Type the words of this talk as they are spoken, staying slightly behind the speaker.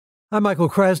I'm Michael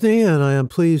Krasny, and I am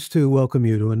pleased to welcome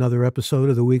you to another episode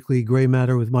of the weekly Gray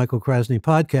Matter with Michael Krasny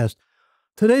podcast.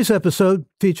 Today's episode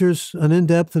features an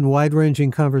in-depth and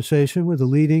wide-ranging conversation with a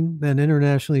leading and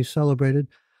internationally celebrated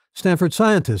Stanford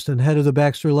scientist and head of the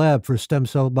Baxter Lab for Stem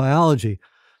Cell Biology.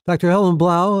 Dr. Helen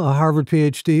Blau, a Harvard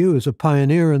PhD who is a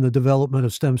pioneer in the development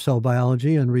of stem cell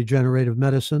biology and regenerative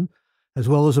medicine, as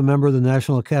well as a member of the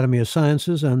National Academy of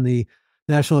Sciences and the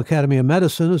National Academy of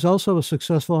Medicine, is also a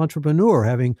successful entrepreneur,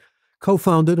 having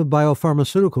co-founded a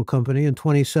biopharmaceutical company in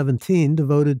 2017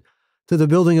 devoted to the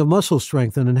building of muscle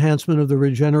strength and enhancement of the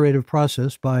regenerative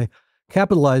process by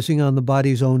capitalizing on the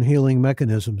body's own healing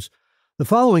mechanisms. The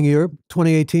following year,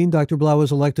 2018, Dr. Blau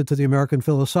was elected to the American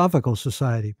Philosophical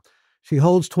Society. She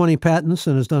holds 20 patents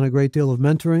and has done a great deal of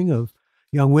mentoring of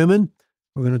young women.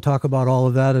 We're going to talk about all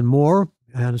of that and more,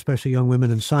 and especially young women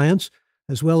in science,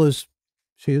 as well as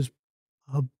she is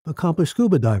an accomplished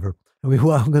scuba diver. And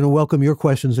I'm going to welcome your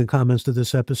questions and comments to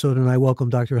this episode, and I welcome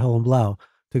Dr. Helen Blau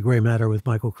to Gray Matter with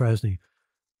Michael Krasny.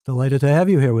 Delighted to have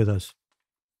you here with us.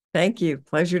 Thank you.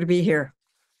 Pleasure to be here.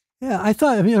 Yeah,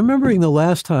 I'm remembering the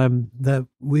last time that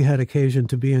we had occasion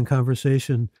to be in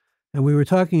conversation, and we were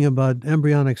talking about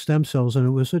embryonic stem cells, and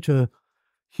it was such a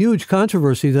huge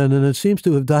controversy then, and it seems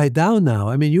to have died down now.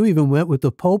 I mean, you even went with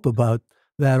the Pope about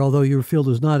that, although your field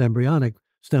is not embryonic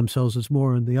stem cells, it's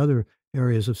more in the other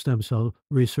areas of stem cell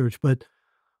research. But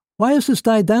why has this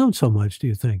died down so much, do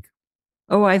you think?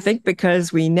 Oh, I think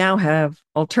because we now have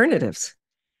alternatives.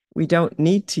 We don't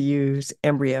need to use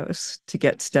embryos to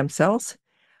get stem cells.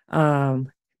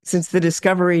 Since the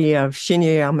discovery of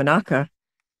Shinya Yamanaka,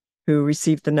 who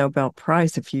received the Nobel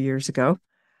Prize a few years ago,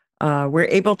 we're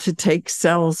able to take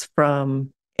cells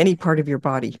from any part of your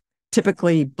body,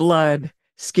 typically blood,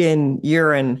 skin,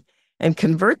 urine, and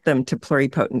convert them to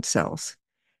pluripotent cells,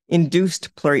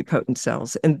 induced pluripotent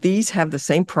cells. And these have the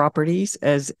same properties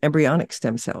as embryonic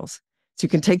stem cells. So you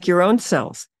can take your own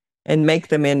cells and make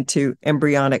them into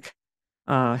embryonic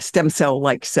stem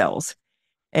cell-like cells.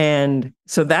 And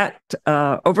so that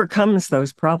overcomes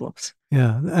those problems.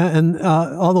 Yeah, and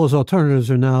all those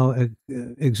alternatives are now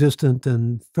existent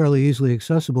and fairly easily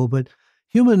accessible, but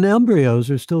human embryos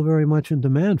are still very much in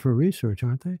demand for research,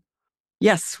 aren't they?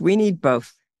 Yes, we need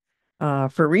both.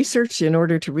 For research, in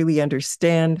order to really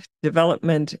understand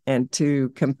development and to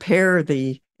compare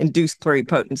the induced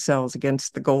pluripotent cells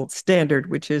against the gold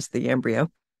standard, which is the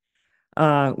embryo,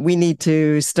 we need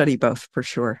to study both for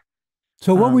sure.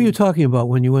 So what were you talking about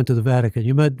when you went to the Vatican?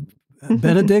 You met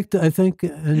Benedict, I think,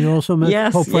 and you also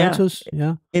met Pope Francis?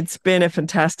 Yeah. It's been a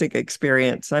fantastic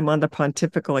experience. I'm on the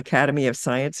Pontifical Academy of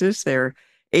Sciences. There are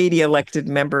 80 elected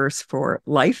members for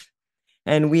life.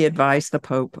 And we advise the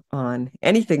Pope on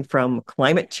anything from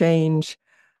climate change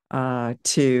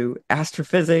to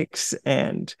astrophysics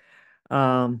and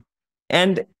stem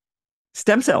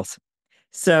cells.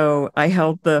 So I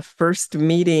held the first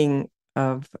meeting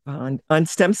on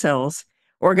stem cells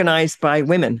organized by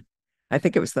women. I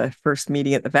think it was the first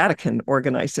meeting at the Vatican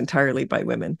organized entirely by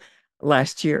women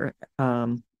last year.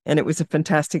 And it was a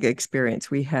fantastic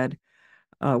experience. We had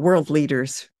world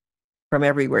leaders from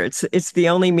everywhere. It's the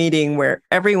only meeting where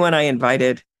everyone I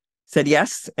invited said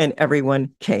yes, and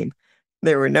everyone came.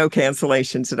 There were no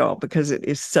cancellations at all because it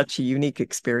is such a unique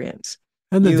experience.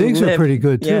 And the digs are pretty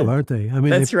good too, aren't they? I mean,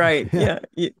 that's right. Yeah.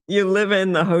 You live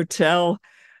in the hotel,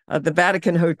 the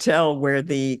Vatican Hotel, where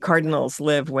the cardinals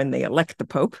live when they elect the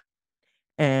Pope.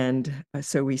 And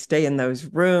so we stay in those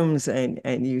rooms,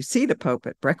 and you see the Pope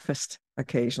at breakfast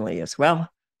occasionally as well.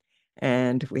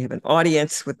 And we have an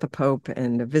audience with the Pope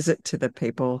and a visit to the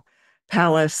papal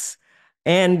palace.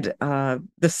 And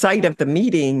the site of the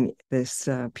meeting, this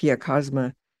Pia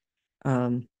Cosma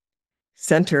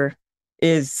Center,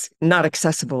 is not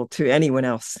accessible to anyone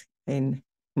else. And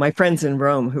my friends in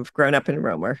Rome who've grown up in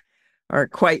Rome are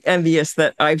quite envious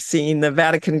that I've seen the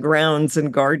Vatican grounds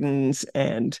and gardens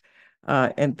and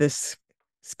this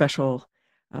special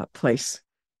place.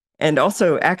 And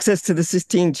also access to the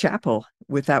Sistine Chapel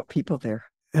without people there.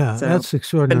 Yeah, so that's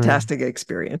extraordinary. Fantastic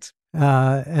experience.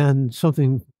 And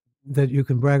something that you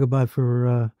can brag about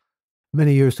for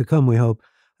many years to come, we hope,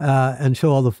 and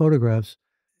show all the photographs.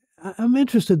 I'm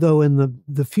interested, though, in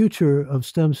the future of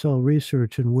stem cell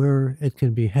research and where it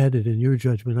can be headed, in your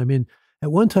judgment. I mean,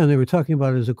 at one time they were talking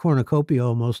about it as a cornucopia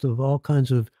almost of all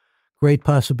kinds of great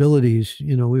possibilities.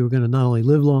 You know, we were going to not only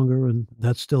live longer, and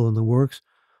that's still in the works,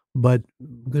 but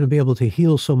going to be able to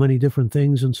heal so many different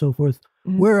things and so forth.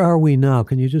 Mm-hmm. Where are we now?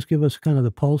 Can you just give us kind of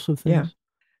the pulse of things? Yeah.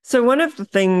 So one of the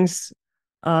things,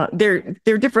 there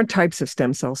are different types of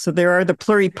stem cells. So there are the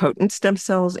pluripotent stem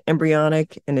cells,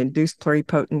 embryonic and induced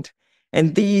pluripotent.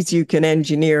 And these you can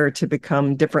engineer to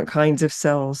become different kinds of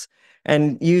cells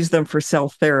and use them for cell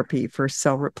therapy, for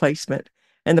cell replacement.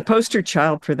 And the poster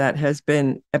child for that has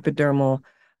been bullosa,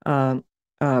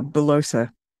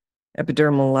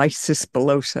 epidermolysis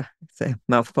bullosa. It's a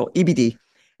mouthful, EBD.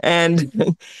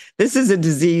 And this is a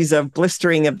disease of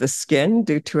blistering of the skin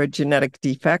due to a genetic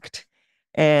defect.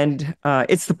 And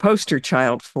it's the poster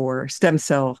child for stem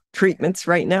cell treatments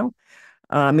right now.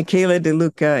 Michele De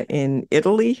Luca in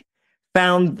Italy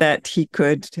found that he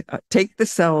could take the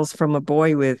cells from a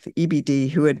boy with EBD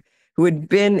who had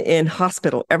been in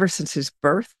hospital ever since his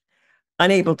birth,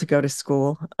 unable to go to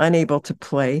school, unable to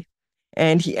play.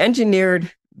 And he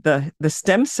engineered the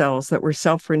stem cells that were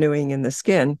self-renewing in the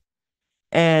skin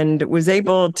and was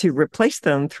able to replace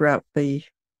them throughout the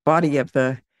body of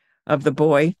the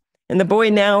boy. And the boy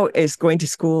now is going to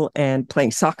school and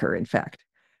playing soccer, in fact.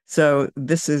 So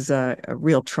this is a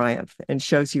real triumph and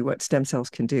shows you what stem cells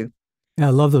can do. Yeah,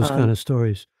 I love those kind of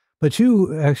stories. But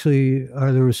you actually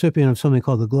are the recipient of something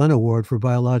called the Glenn Award for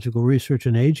Biological Research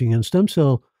and Aging, and stem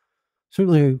cell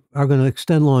certainly are going to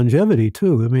extend longevity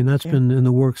too. I mean, that's been in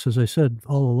the works, as I said,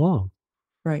 all along.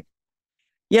 Right.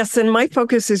 Yes, and my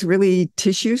focus is really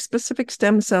tissue-specific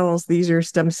stem cells. These are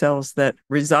stem cells that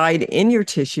reside in your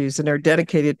tissues and are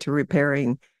dedicated to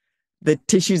repairing the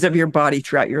tissues of your body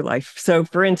throughout your life. So,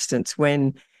 for instance,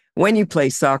 when you play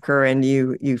soccer and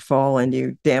you fall and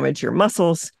you damage your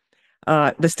muscles,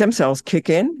 the stem cells kick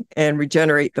in and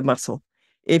regenerate the muscle.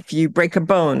 If you break a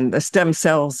bone, the stem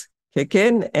cells kick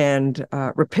in and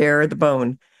repair the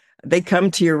bone. They come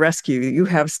to your rescue. You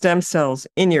have stem cells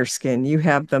in your skin. You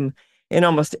have them in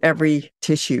almost every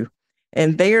tissue,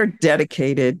 and they are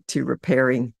dedicated to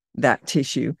repairing that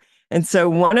tissue. And so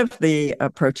one of the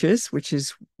approaches, which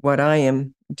is what I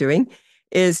am doing,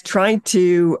 is trying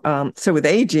to, so with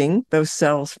aging, those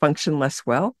cells function less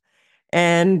well.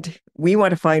 And we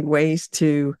want to find ways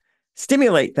to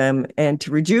stimulate them and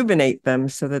to rejuvenate them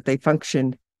so that they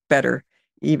function better,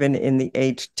 even in the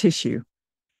aged tissue.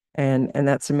 And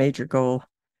that's a major goal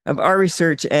of our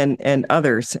research and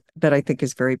others that I think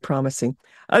is very promising.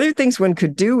 Other things one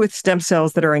could do with stem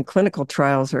cells that are in clinical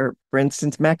trials are, for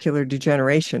instance, macular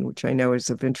degeneration, which I know is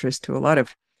of interest to a lot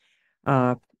of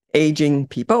aging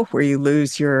people, where you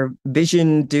lose your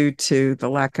vision due to the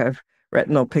lack of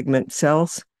retinal pigment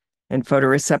cells and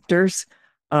photoreceptors.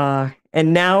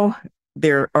 And now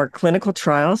there are clinical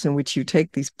trials in which you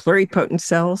take these pluripotent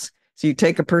cells. So you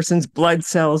take a person's blood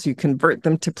cells, you convert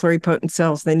them to pluripotent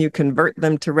cells, then you convert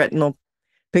them to retinal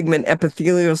pigment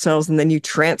epithelial cells, and then you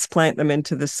transplant them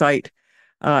into the site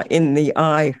in the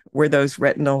eye where those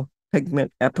retinal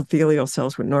pigment epithelial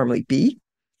cells would normally be.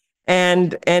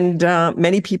 And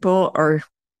many people are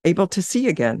able to see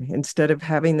again instead of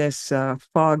having this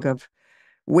fog of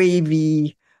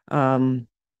wavy loss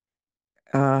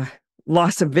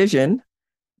of vision.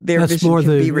 Their That's vision more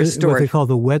can be restored. What they call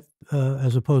the wet,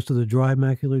 as opposed to the dry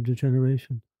macular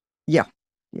degeneration. Yeah,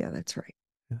 that's right.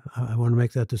 I want to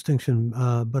make that distinction.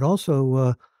 But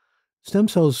also, stem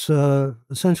cells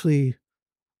essentially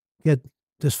get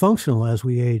dysfunctional as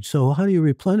we age. So how do you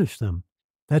replenish them?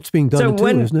 That's being done too,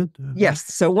 isn't it? Yes.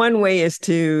 So one way is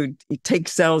to take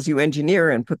cells you engineer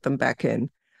and put them back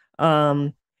in.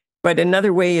 But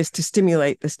another way is to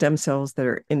stimulate the stem cells that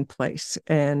are in place.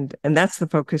 And that's the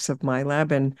focus of my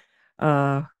lab. And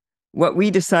what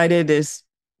we decided is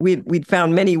we'd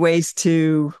found many ways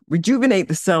to rejuvenate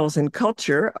the cells in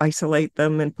culture, isolate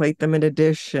them and plate them in a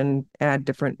dish and add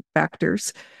different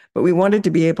factors. But we wanted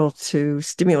to be able to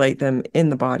stimulate them in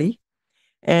the body.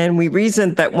 And we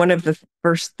reasoned that one of the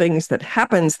first things that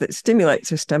happens that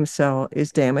stimulates a stem cell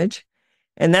is damage.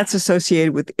 And that's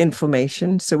associated with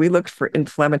inflammation. So we looked for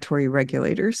inflammatory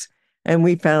regulators, and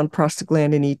we found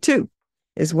prostaglandin E2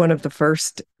 is one of the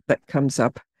first that comes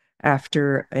up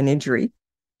after an injury.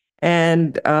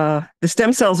 And the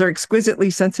stem cells are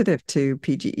exquisitely sensitive to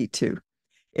PGE2.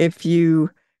 If you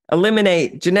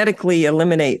genetically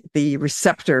eliminate the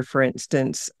receptor, for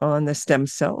instance, on the stem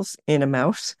cells in a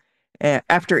mouse,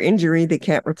 after injury, they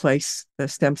can't replace the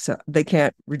stem cell. They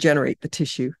can't regenerate the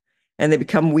tissue, and they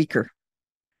become weaker.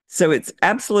 So it's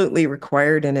absolutely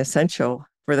required and essential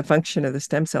for the function of the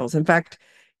stem cells. In fact,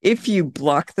 if you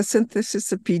block the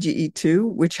synthesis of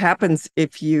PGE2, which happens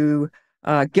if you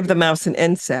give the mouse an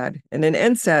NSAID, and an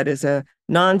NSAID is a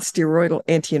non-steroidal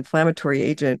anti-inflammatory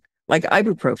agent like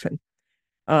ibuprofen.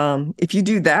 If you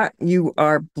do that, you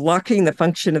are blocking the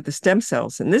function of the stem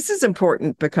cells. And this is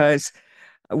important because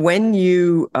when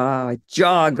you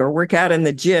jog or work out in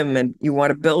the gym and you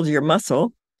want to build your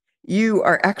muscle, you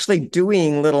are actually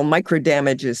doing little micro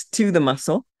damages to the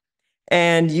muscle,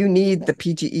 and you need the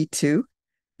PGE2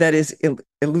 that is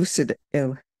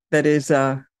that is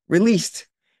released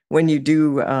when you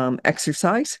do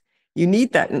exercise. You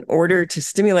need that in order to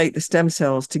stimulate the stem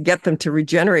cells to get them to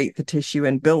regenerate the tissue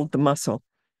and build the muscle.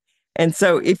 And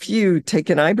so if you take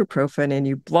an ibuprofen and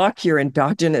you block your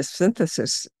endogenous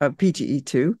synthesis of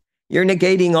PGE2, you're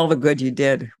negating all the good you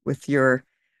did with your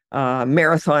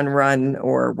marathon run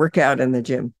or workout in the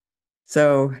gym.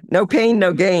 So no pain,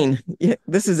 no gain.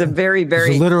 This is a very,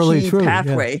 very literally key true,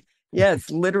 pathway. Yeah, it's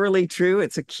literally true.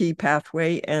 It's a key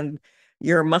pathway, and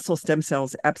your muscle stem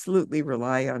cells absolutely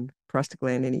rely on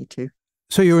prostaglandin E2.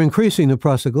 So you're increasing the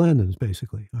prostaglandins,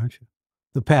 basically, aren't you?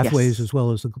 The pathways Yes. as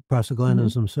well as the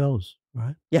prostaglandins themselves,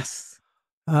 right? Yes.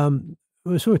 So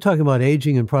we're talking about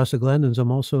aging and prostaglandins.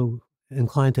 I'm also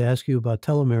inclined to ask you about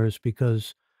telomeres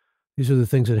because these are the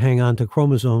things that hang on to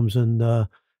chromosomes and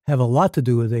have a lot to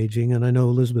do with aging. And I know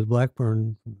Elizabeth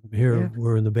Blackburn here,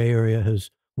 we're in the Bay Area,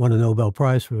 has won a Nobel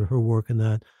Prize for her work in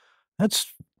that.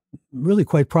 That's really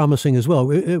quite promising as well.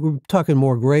 We're talking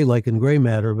more gray, like in gray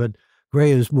matter, but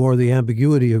gray is more the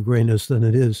ambiguity of grayness than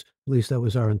it is. At least that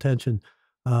was our intention.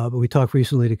 But we talked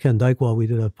recently to Ken Dykewald. We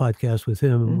did a podcast with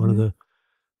him, one of the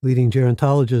leading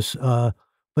gerontologists.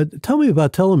 But tell me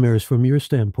about telomeres from your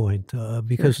standpoint,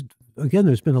 because, again,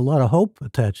 there's been a lot of hope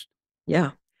attached.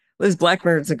 Yeah. Liz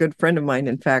Blackburn's a good friend of mine.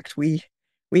 In fact, we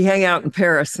hang out in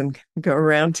Paris and go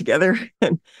around together.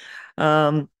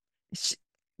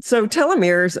 So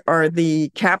telomeres are the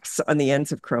caps on the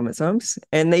ends of chromosomes,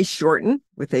 and they shorten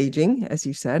with aging, as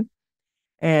you said,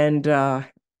 and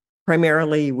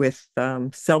primarily with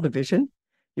cell division.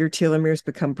 Your telomeres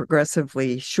become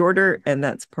progressively shorter, and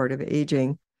that's part of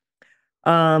aging.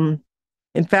 In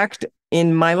fact,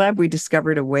 in my lab, we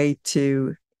discovered a way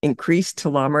to increase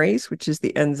telomerase, which is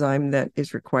the enzyme that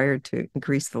is required to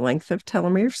increase the length of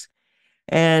telomeres.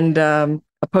 And a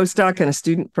postdoc and a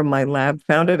student from my lab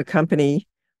founded a company,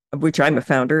 of which I'm a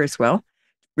founder as well,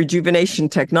 Rejuvenation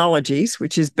Technologies,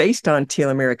 which is based on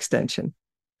telomere extension.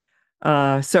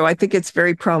 So I think it's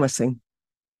very promising.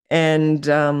 And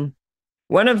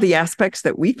one of the aspects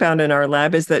that we found in our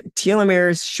lab is that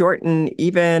telomeres shorten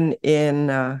even in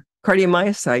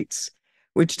cardiomyocytes,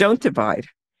 which don't divide.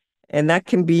 And that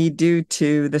can be due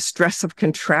to the stress of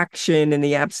contraction in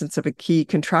the absence of a key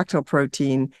contractile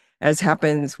protein, as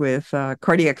happens with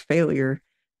cardiac failure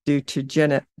due to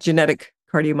genetic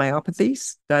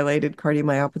cardiomyopathies, dilated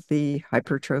cardiomyopathy,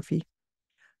 hypertrophy.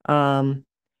 And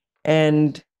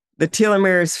the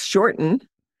telomeres shorten.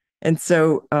 And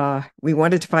so we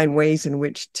wanted to find ways in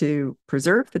which to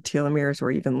preserve the telomeres or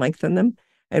even lengthen them.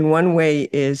 And one way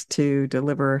is to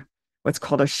deliver what's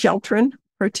called a shelterin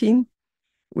protein,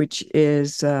 which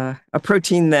is a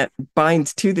protein that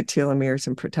binds to the telomeres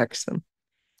and protects them.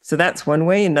 So that's one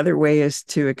way. Another way is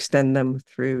to extend them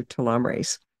through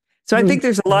telomerase. So I think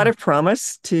there's a lot of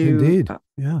promise to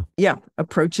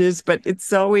approaches, but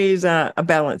it's always a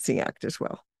balancing act as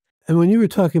well. And when you were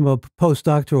talking about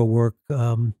postdoctoral work,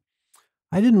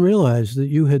 I didn't realize that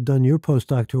you had done your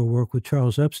postdoctoral work with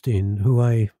Charles Epstein, who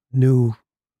I knew,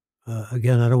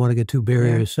 again, I don't want to get too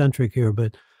barrier-centric here,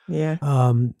 but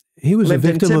he was Lived a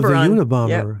victim of the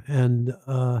Unabomber. Yep. And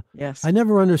I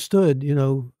never understood,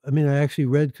 I mean, I actually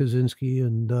read Kaczynski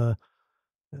and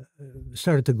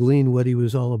started to glean what he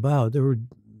was all about. There were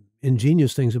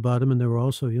ingenious things about him, and there were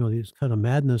also, these kind of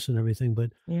madness and everything,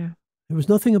 but there was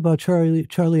nothing about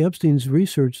Charlie Epstein's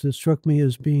research that struck me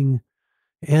as being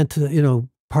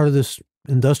part of this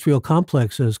industrial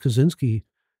complex as Kaczynski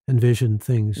envisioned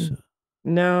things.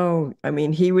 No, I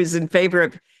mean, he was in favor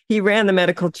of, he ran the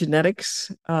medical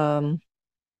genetics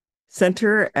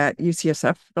center at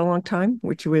UCSF for a long time,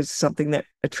 which was something that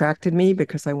attracted me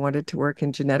because I wanted to work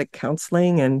in genetic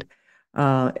counseling and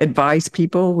advise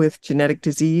people with genetic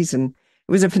disease. And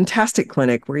it was a fantastic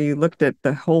clinic where you looked at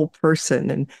the whole person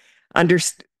and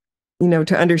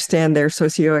to understand their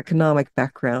socioeconomic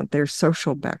background, their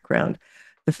social background,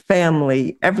 the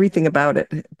family, everything about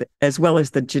it, as well as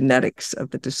the genetics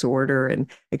of the disorder,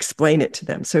 and explain it to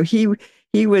them. So he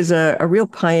was a real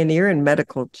pioneer in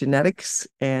medical genetics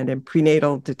and in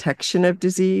prenatal detection of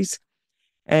disease.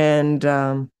 And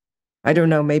I don't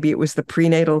know, maybe it was the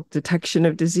prenatal detection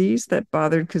of disease that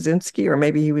bothered Kaczynski, or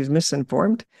maybe he was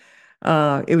misinformed.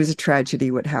 It was a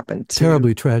tragedy what happened to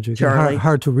terribly tragic. Charlie.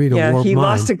 Hard to read a warped he mind.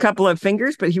 lost a couple of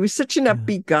fingers, but he was such an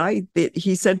upbeat guy that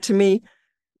he said to me,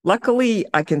 luckily,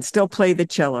 I can still play the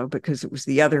cello because it was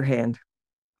the other hand.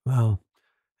 Wow.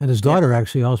 And his daughter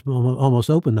actually also almost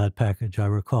opened that package, I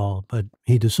recall, but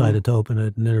he decided to open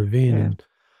it and intervene. And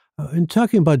in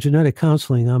talking about genetic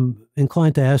counseling, I'm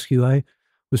inclined to ask you, I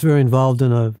was very involved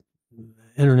in an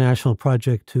international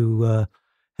project to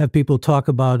have people talk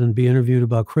about and be interviewed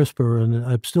about CRISPR, and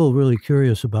I'm still really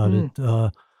curious about it.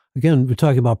 Again, we're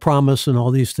talking about promise and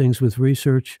all these things with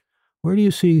research. Where do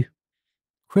you see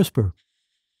CRISPR?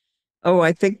 Oh,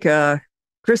 I think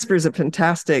CRISPR is a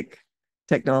fantastic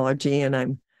technology,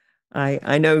 and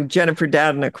I know Jennifer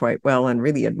Doudna quite well and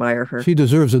really admire her. She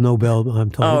deserves a Nobel,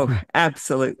 I'm told. Oh,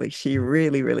 absolutely. She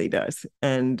really, really does.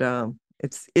 And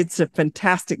it's a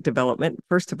fantastic development.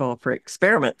 First of all, for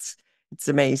experiments, it's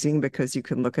amazing because you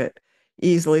can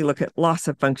easily look at loss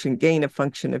of function, gain of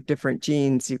function of different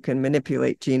genes. You can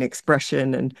manipulate gene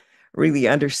expression and really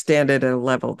understand it at a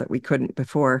level that we couldn't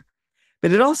before.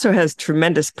 But it also has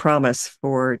tremendous promise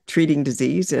for treating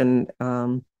disease. And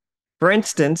for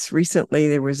instance, recently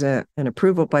there was an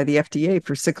approval by the FDA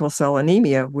for sickle cell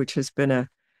anemia, which has been a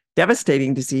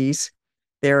devastating disease.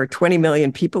 There are 20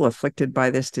 million people afflicted by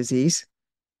this disease,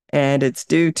 and it's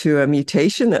due to a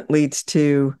mutation that leads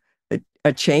to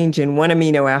a change in one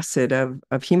amino acid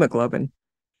of hemoglobin.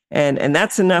 And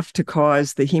that's enough to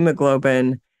cause the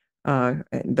hemoglobin,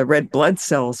 the red blood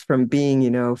cells, from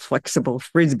being, flexible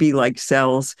frisbee-like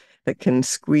cells that can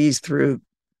squeeze through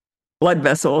blood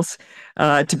vessels,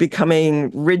 to becoming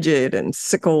rigid and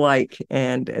sickle-like,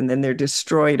 and then they're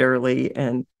destroyed early,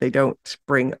 and they don't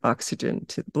bring oxygen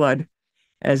to the blood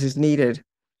as is needed.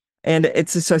 And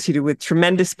it's associated with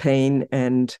tremendous pain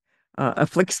and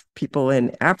afflicts people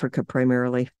in Africa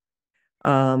primarily.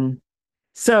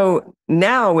 So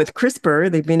now with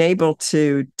CRISPR, they've been able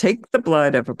to take the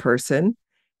blood of a person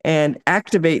and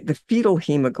activate the fetal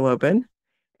hemoglobin,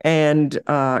 and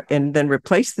then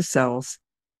replace the cells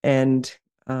and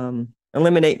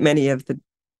eliminate many of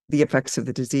the effects of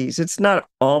the disease. It's not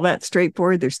all that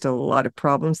straightforward. There's still a lot of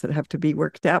problems that have to be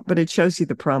worked out, but it shows you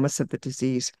the promise of the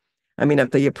disease. I mean,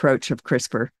 of the approach of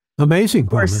CRISPR. Amazing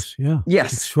promise, yeah.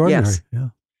 Yes. Extraordinary, yes. yeah.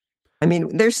 I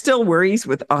mean, there's still worries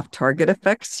with off-target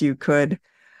effects. You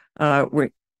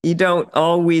don't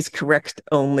always correct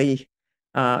only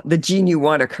the gene you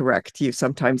want to correct. You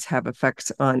sometimes have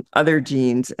effects on other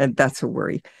genes, and that's a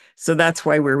worry. So that's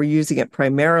why we're using it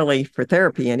primarily for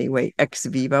therapy anyway, ex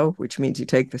vivo, which means you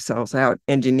take the cells out,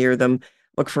 engineer them,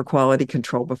 look for quality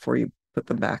control before you put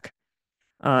them back.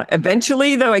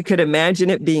 Eventually, though, I could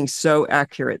imagine it being so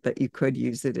accurate that you could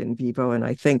use it in vivo, and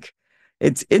I think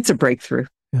it's a breakthrough.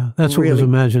 Yeah, that's what was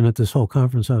imagined at this whole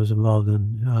conference I was involved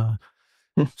in.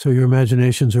 So your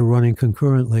imaginations are running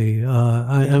concurrently.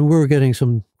 And we're getting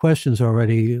some questions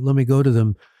already. Let me go to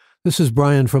them. This is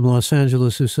Brian from Los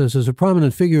Angeles, who says, as a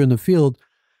prominent figure in the field,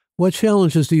 what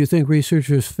challenges do you think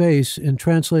researchers face in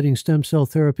translating stem cell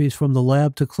therapies from the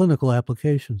lab to clinical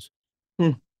applications?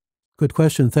 Good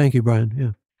question. Thank you,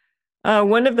 Brian. Yeah.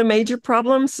 One of the major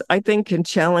problems, I think, and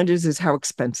challenges is how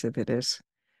expensive it is.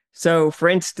 So, for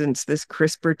instance, this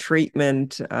CRISPR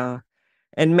treatment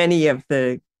and many of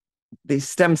the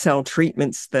stem cell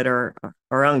treatments that are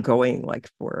ongoing, like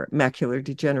for macular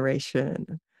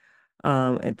degeneration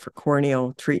and for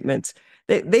corneal treatments,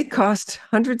 they cost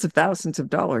hundreds of thousands of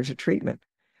dollars a treatment.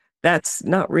 That's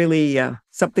not really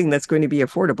something that's going to be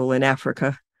affordable in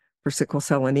Africa for sickle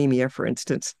cell anemia, for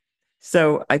instance.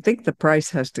 So I think the price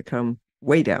has to come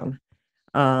way down.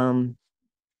 And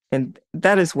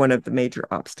that is one of the major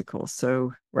obstacles.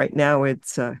 So right now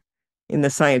it's in the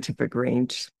scientific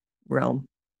range realm.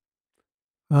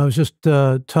 I was just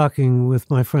talking with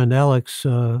my friend Alex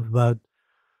about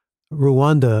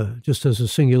Rwanda, just as a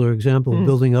singular example,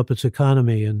 building up its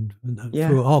economy and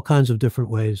through all kinds of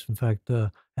different ways. In fact,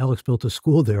 Alex built a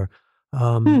school there.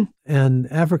 And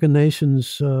African nations,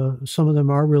 some of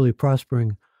them are really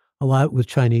prospering a lot with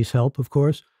Chinese help, of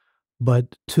course,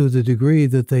 but to the degree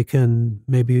that they can,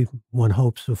 maybe one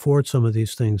hopes, afford some of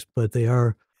these things, but they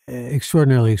are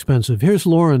extraordinarily expensive. Here's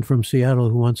Lauren from Seattle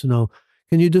who wants to know,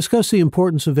 can you discuss the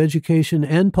importance of education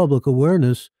and public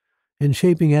awareness in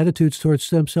shaping attitudes towards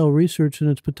stem cell research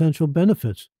and its potential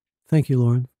benefits? Thank you,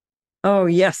 Lauren. Oh,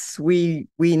 yes, we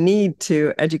need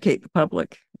to educate the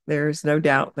public. There's no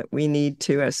doubt that we need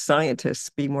to, as scientists,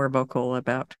 be more vocal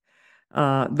about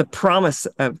the promise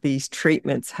of these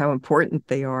treatments, how important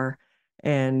they are,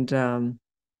 and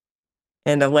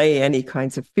allay any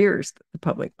kinds of fears that the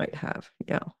public might have.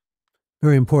 Yeah.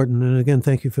 Very important. And again,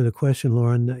 thank you for the question,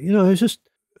 Lauren. You know, I was just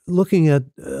looking at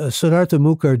Siddhartha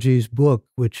Mukherjee's book,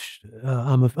 which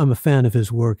I'm a fan of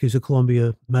his work. He's a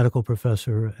Columbia medical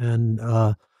professor and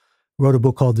wrote a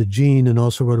book called The Gene and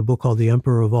also wrote a book called The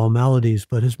Emperor of All Maladies.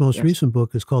 But his most recent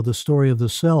book is called The Story of the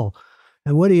Cell.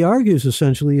 And what he argues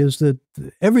essentially is that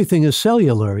everything is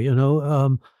cellular,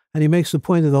 and he makes the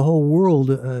point that the whole world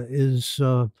is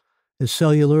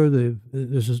cellular. The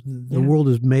world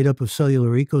is made up of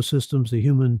cellular ecosystems. The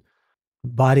human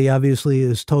body obviously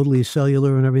is totally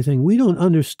cellular and everything. We don't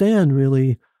understand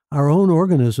really our own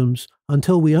organisms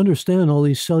until we understand all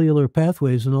these cellular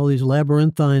pathways and all these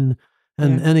labyrinthine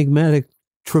and Yeah. enigmatic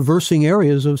traversing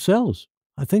areas of cells.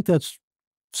 I think that's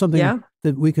something Yeah,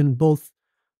 that we can both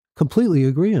completely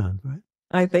agree on, right?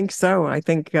 I think so. I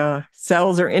think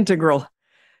cells are integral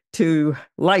to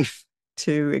life,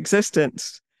 to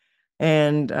existence.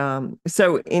 And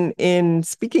so in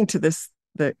speaking to this,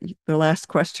 the last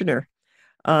questioner,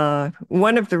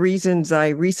 one of the reasons I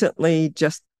recently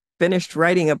just finished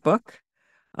writing a book,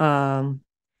 um,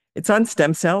 it's on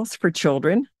stem cells for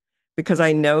children, because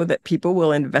I know that people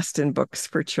will invest in books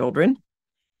for children.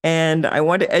 And I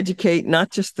want to educate not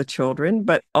just the children,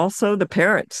 but also the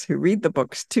parents who read the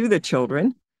books to the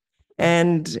children.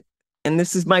 And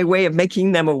this is my way of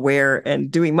making them aware and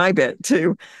doing my bit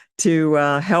to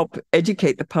help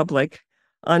educate the public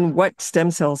on what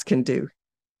stem cells can do.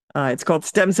 It's called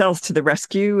Stem Cells to the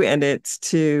Rescue, and it's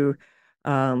to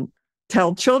um,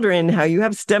 tell children how you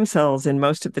have stem cells in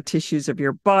most of the tissues of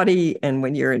your body, and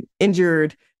when you're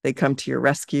injured, they come to your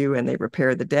rescue and they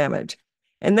repair the damage.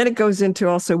 And then it goes into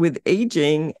also with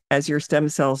aging, as your stem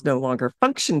cells no longer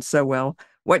function so well,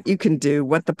 what you can do,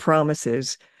 what the promise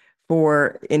is,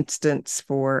 for instance,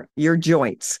 for your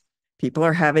joints. People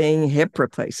are having hip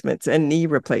replacements and knee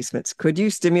replacements. Could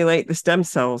you stimulate the stem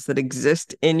cells that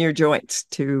exist in your joints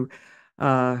to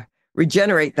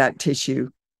regenerate that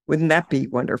tissue? Wouldn't that be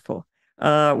wonderful?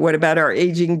 What about our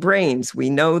aging brains? We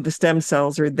know the stem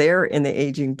cells are there in the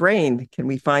aging brain. Can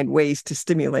we find ways to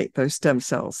stimulate those stem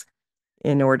cells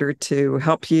in order to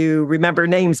help you remember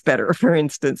names better, for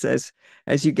instance,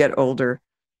 as you get older?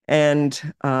 And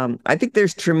I think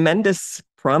there's tremendous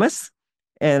promise,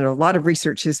 and a lot of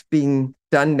research is being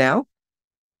done now,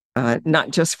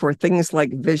 not just for things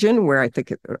like vision, where I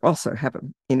think it would also have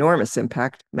an enormous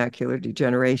impact, macular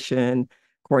degeneration,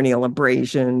 corneal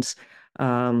abrasions,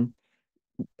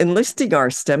 enlisting our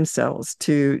stem cells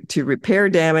to repair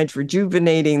damage,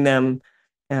 rejuvenating them,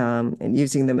 and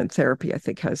using them in therapy, I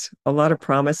think has a lot of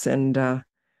promise. And I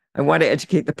want to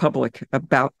educate the public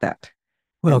about that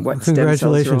Well, and what stem cells are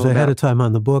congratulations all ahead about. of time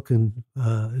on the book, and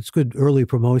it's good early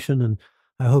promotion, and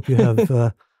I hope you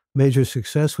have major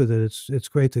success with it. It's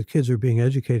great that kids are being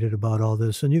educated about all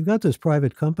this, and you've got this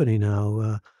private company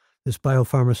now, this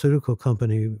biopharmaceutical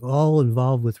company, all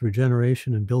involved with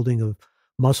regeneration and building of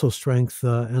muscle strength,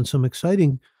 and some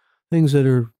exciting things that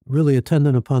are really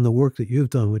attendant upon the work that you've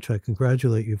done, which I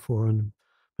congratulate you for, and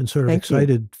been sort of Thank you.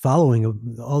 excited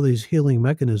following all these healing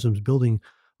mechanisms, building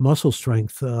muscle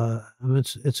strength. I mean,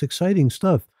 it's exciting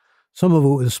stuff. Some of it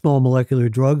was small molecular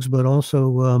drugs, but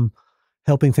also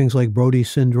helping things like Brody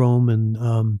syndrome.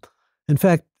 And in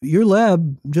fact, your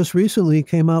lab just recently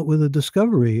came out with a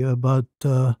discovery about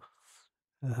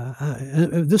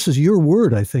this is your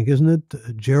word, I think, isn't it?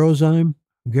 Gerozyme?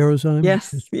 Gerozyme?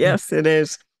 Yes, yes, it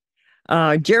is.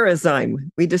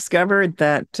 Gerazyme. We discovered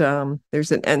that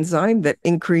there's an enzyme that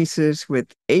increases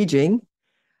with aging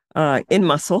in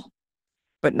muscle,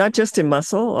 but not just in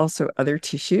muscle, also other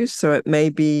tissues. So it may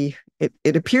be,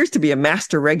 it appears to be a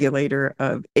master regulator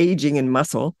of aging in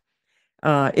muscle.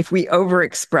 If we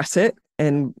overexpress it,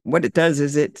 and what it does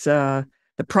is it's the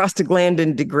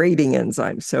prostaglandin degrading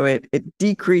enzyme. So it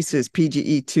decreases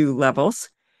PGE2 levels.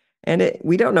 And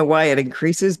we don't know why it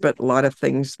increases, but a lot of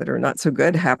things that are not so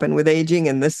good happen with aging.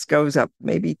 And this goes up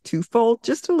maybe twofold,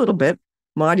 just a little bit,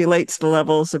 modulates the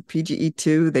levels of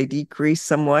PGE2. They decrease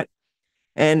somewhat.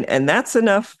 And that's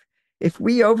enough. If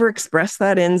we overexpress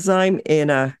that enzyme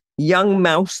in a young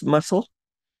mouse muscle,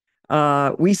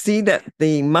 we see that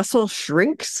the muscle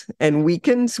shrinks and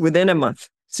weakens within a month.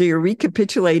 So you're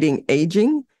recapitulating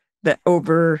aging that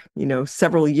over,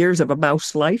 several years of a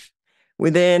mouse life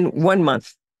within 1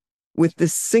 month with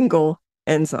this single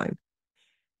enzyme.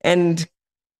 And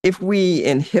if we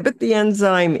inhibit the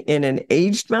enzyme in an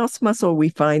aged mouse muscle, we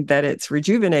find that it's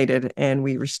rejuvenated and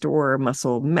we restore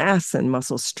muscle mass and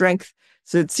muscle strength.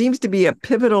 So it seems to be a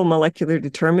pivotal molecular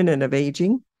determinant of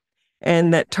aging,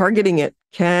 and that targeting it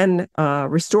can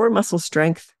restore muscle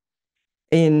strength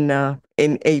in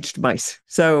aged mice.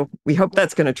 So we hope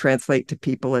that's going to translate to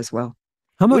people as well,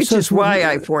 How much which is why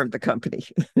I formed the company.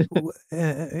 yeah,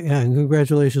 and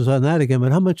congratulations on that again.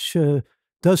 But how much do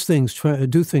things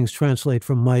translate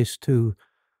from mice to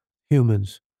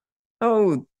humans?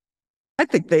 Oh, I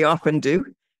think they often do.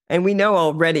 And we know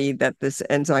already that this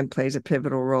enzyme plays a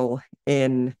pivotal role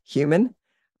in human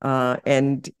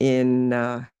and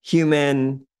in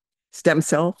human stem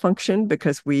cell function,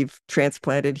 because we've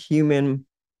transplanted human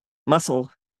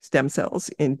muscle stem cells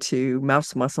into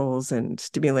mouse muscles and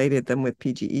stimulated them with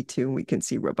PGE2, and we can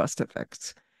see robust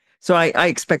effects. So I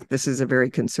expect this is a very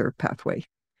conserved pathway.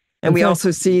 And In we fact,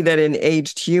 also see that in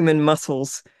aged human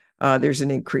muscles, there's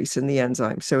an increase in the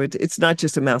enzyme. So it's not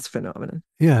just a mouse phenomenon.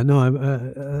 yeah,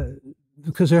 no,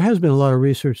 because there has been a lot of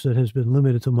research that has been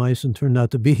limited to mice and turned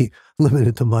out to be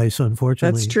limited to mice, That's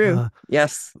unfortunately. true.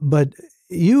 Yes. But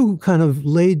you kind of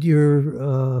laid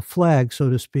your flag, so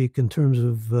to speak, in terms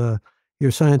of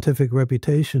your scientific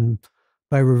reputation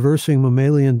by reversing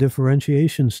mammalian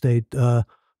differentiation state.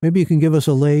 Maybe you can give us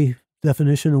a lay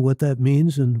definition of what that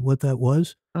means and what that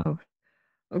was? Oh,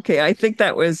 okay. I think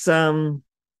that was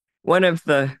one of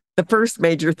the first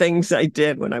major things I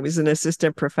did when I was an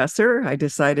assistant professor. I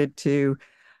decided to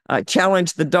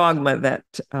challenge the dogma that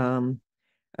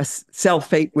a cell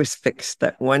fate was fixed,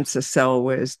 that once a cell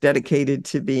was dedicated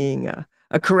to being a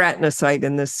keratinocyte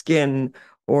in the skin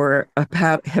or a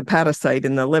hepatocyte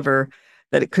in the liver,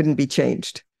 that it couldn't be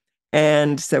changed.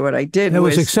 And so what I did That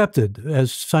was was accepted as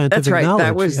that's scientific right.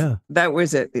 knowledge. Yeah. That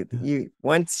was it. Yeah. You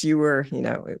once you were,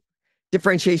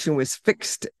 differentiation was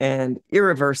fixed and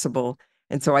irreversible.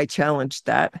 And so I challenged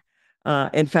that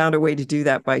and found a way to do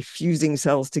that by fusing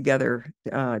cells together,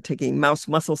 taking mouse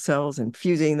muscle cells and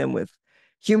fusing them with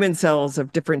human cells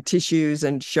of different tissues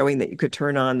and showing that you could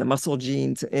turn on the muscle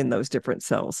genes in those different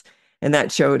cells. And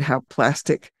that showed how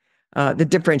plastic the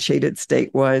differentiated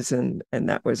state was. And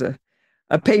that was a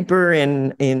paper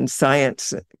in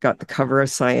Science, got the cover of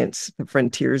Science, the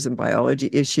Frontiers in Biology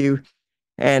issue.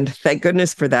 And thank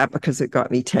goodness for that, because it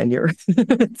got me tenure.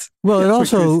 Well, it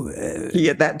also key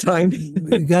at that time.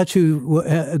 got you,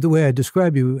 the way I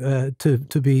describe you,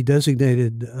 to be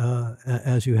designated,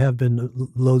 as you have been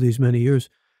these many years,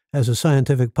 as a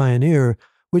scientific pioneer,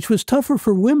 which was tougher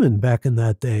for women back in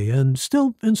that day, and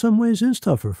still in some ways is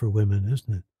tougher for women,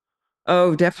 isn't it?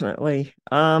 Oh, definitely.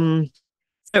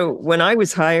 So when I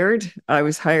was hired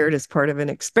as part of an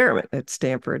experiment at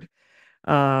Stanford.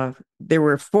 There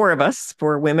were four of us,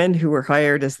 four women, who were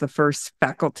hired as the first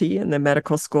faculty in the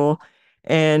medical school.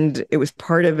 And it was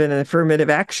part of an affirmative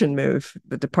action move.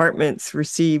 The departments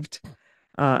received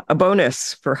a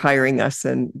bonus for hiring us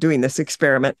and doing this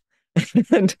experiment.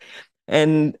 and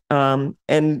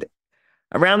and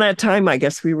around that time, I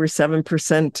guess we were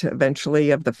 7%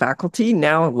 eventually of the faculty.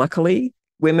 Now, luckily,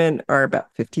 women are about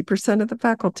 50% of the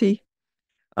faculty.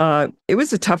 It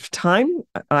was a tough time.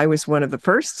 I was one of the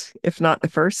first, if not the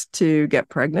first, to get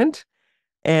pregnant.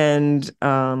 And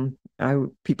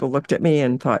people looked at me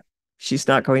and thought, she's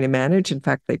not going to manage. In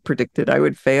fact, they predicted I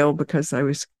would fail because I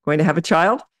was going to have a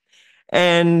child.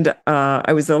 And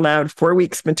I was allowed 4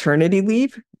 weeks maternity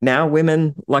leave. Now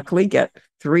women luckily get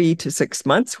 3 to 6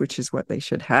 months, which is what they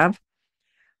should have.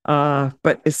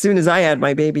 But as soon as I had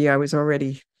my baby, I was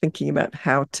already thinking about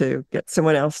how to get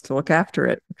someone else to look after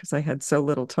it, because I had so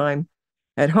little time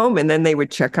at home. And then they would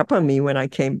check up on me when I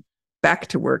came back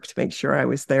to work to make sure I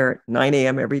was there at 9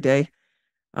 a.m. every day.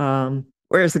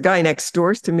 Whereas the guy next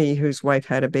door to me, whose wife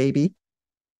had a baby,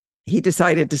 he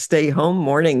decided to stay home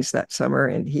mornings that summer,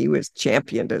 and he was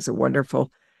championed as a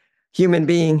wonderful human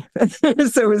being.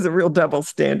 So it was a real double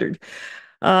standard.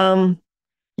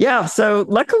 Yeah, so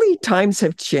luckily times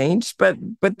have changed, but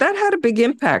that had a big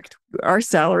impact. Our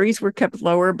salaries were kept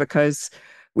lower because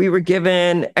we were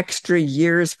given extra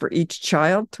years for each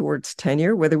child towards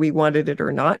tenure, whether we wanted it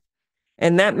or not.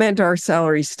 And that meant our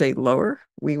salaries stayed lower,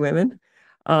 we women.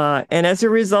 And as a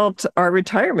result, our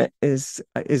retirement is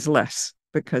less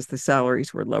because the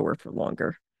salaries were lower for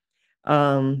longer.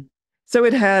 So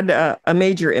it had a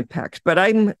major impact. But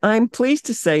I'm pleased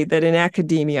to say that in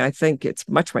academia, I think it's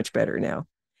much, much better now.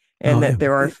 And that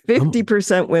there are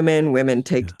 50% women. Women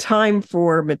take time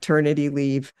for maternity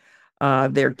leave.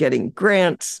 They're getting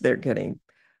grants. They're getting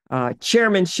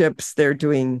chairmanships. They're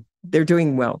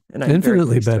doing well. And I'm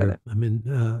infinitely better. I mean,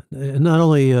 not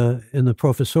only in the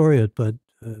professoriate, but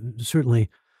certainly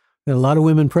there are a lot of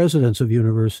women presidents of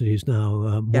universities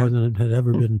now, more than had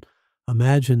ever been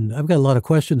imagined. I've got a lot of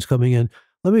questions coming in.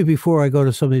 Let me, before I go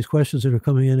to some of these questions that are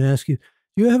coming in, ask you,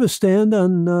 do you have a stand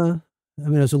on,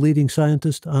 as a leading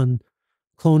scientist, on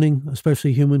cloning,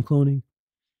 especially human cloning?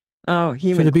 Oh,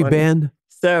 human Should it be cloning. banned?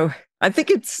 So I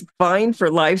think it's fine for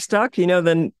livestock.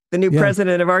 The new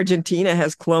president of Argentina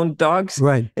has cloned dogs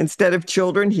instead of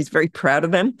children. He's very proud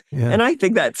of them. Yeah. And I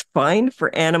think that's fine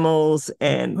for animals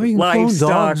and you can livestock.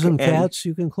 Clone dogs and cats.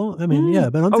 You can clone. I mean,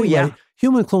 but I'm thinking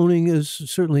human cloning is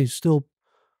certainly still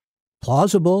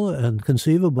plausible and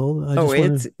conceivable.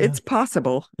 It's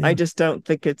possible. Yeah. I just don't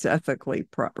think it's ethically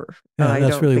proper. Yeah,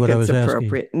 that's really what I was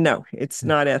asking. No, it's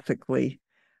not ethically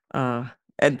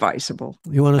advisable.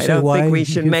 You want to say why we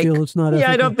should feel it's not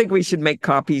ethical? I don't think we should make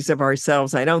copies of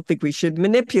ourselves. I don't think we should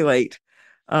manipulate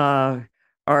our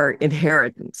are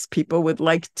inheritance. People would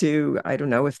like to, I don't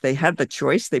know, if they had the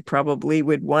choice, they probably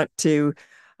would want to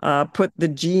put the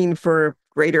gene for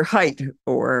greater height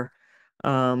or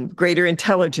greater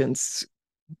intelligence.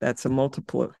 That's a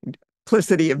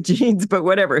multiplicity of genes, but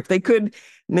whatever. If they could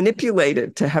manipulate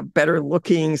it to have better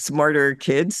looking, smarter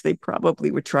kids, they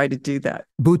probably would try to do that.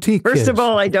 Boutique First kids, of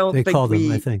all, I don't they think call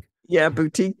them, I think. yeah,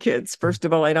 boutique kids. First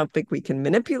of all, I don't think we can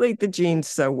manipulate the genes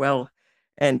so well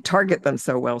and target them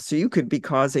so well. So you could be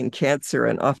causing cancer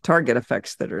and off-target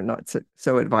effects that are not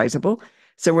so advisable.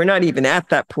 So we're not even at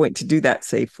that point to do that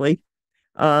safely.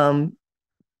 And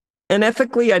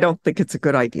ethically, I don't think it's a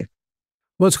good idea.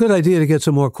 Well, it's a good idea to get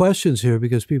some more questions here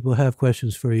because people have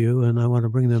questions for you, and I want to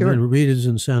bring them in. Reed is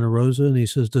in Santa Rosa, and he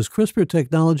says, does CRISPR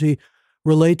technology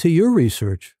relate to your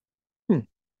research?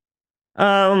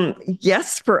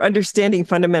 Yes, for understanding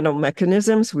fundamental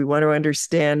mechanisms, we want to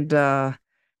understand how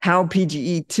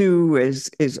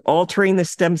PGE2 is altering the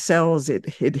stem cells.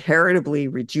 It inheritably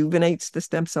rejuvenates the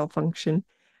stem cell function.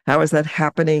 How is that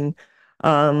happening?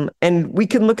 And we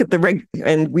can look at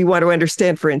and we want to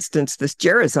understand, for instance, this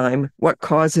gerazyme, what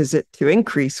causes it to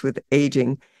increase with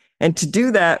aging. And to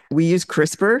do that, we use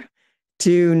CRISPR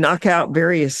to knock out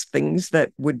various things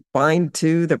that would bind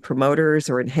to the promoters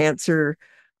or enhancer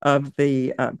of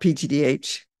the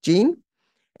PGDH gene.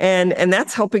 And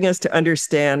that's helping us to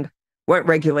understand what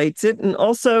regulates it and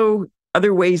also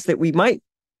other ways that we might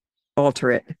alter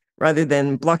it. Rather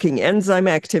than blocking enzyme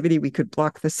activity, we could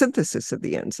block the synthesis of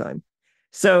the enzyme.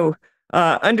 So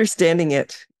understanding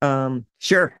it,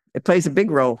 sure, it plays a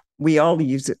big role. We all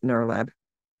use it in our lab.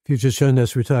 If you've just joined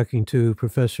us, we're talking to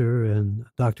Professor and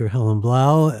Dr. Helen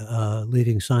Blau,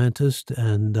 leading scientist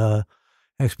and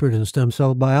expert in stem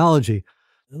cell biology.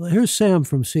 Here's Sam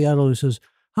from Seattle who says,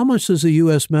 how much does the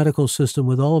U.S. medical system,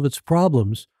 with all of its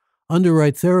problems,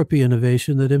 underwrite therapy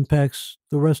innovation that impacts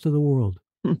the rest of the world?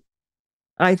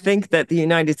 I think that the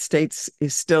United States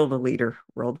is still the leader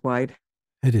worldwide.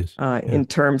 It is. In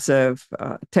terms of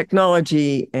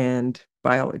technology and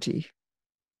biology,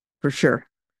 for sure.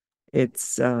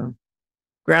 It's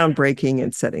groundbreaking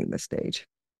and setting the stage.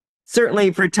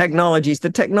 Certainly for technologies, the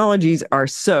technologies are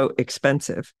so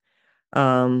expensive.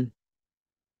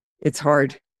 It's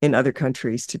hard in other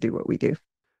countries to do what we do.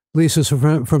 Lisa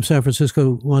from San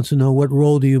Francisco wants to know, what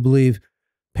role do you believe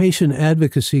patient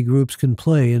advocacy groups can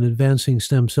play in advancing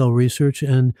stem cell research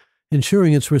and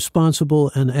ensuring its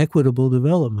responsible and equitable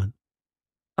development?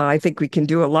 I think we can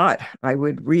do a lot. I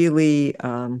would really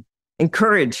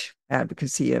encourage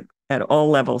advocacy at all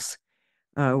levels.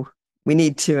 We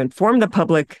need to inform the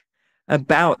public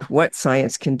about what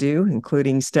science can do,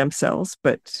 including stem cells,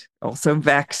 but also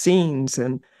vaccines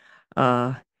and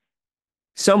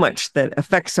so much that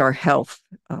affects our health,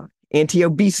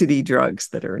 anti-obesity drugs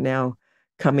that are now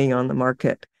coming on the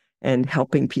market and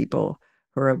helping people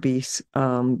who are obese.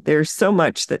 There's so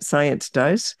much that science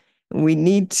does. We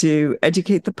need to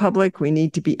educate the public, we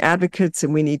need to be advocates,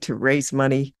 and we need to raise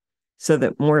money so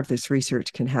that more of this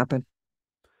research can happen.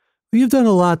 You've done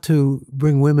a lot to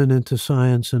bring women into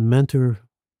science and mentor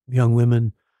young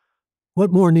women.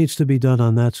 What more needs to be done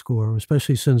on that score,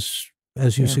 especially since,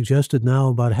 as you suggested now,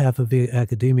 about half of the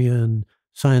academia and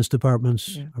science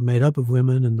departments are made up of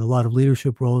women, and a lot of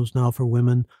leadership roles now for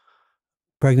women,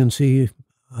 pregnancy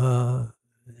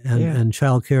and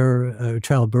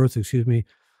childbirth,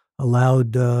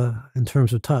 allowed in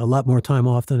terms of a lot more time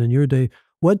off than in your day.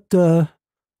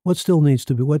 What still needs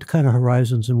to be, what kind of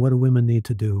horizons and what do women need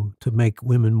to do to make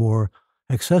women more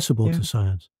accessible to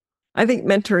science? I think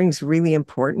mentoring is really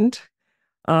important.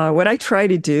 What I try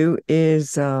to do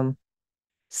is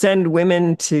send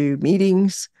women to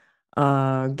meetings,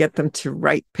 get them to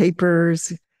write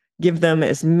papers, give them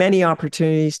as many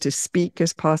opportunities to speak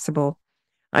as possible.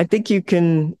 I think you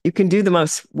can do the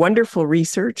most wonderful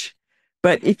research,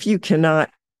 but if you cannot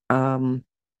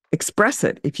express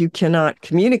it, if you cannot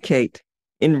communicate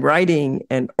in writing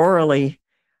and orally,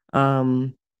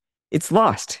 it's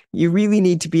lost. You really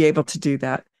need to be able to do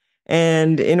that.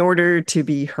 And in order to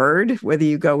be heard, whether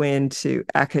you go into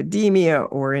academia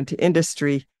or into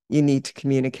industry, you need to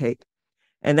communicate.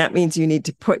 And that means you need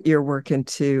to put your work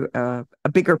into a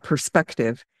bigger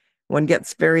perspective. One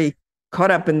gets very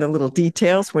caught up in the little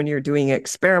details when you're doing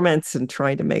experiments and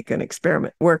trying to make an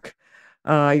experiment work.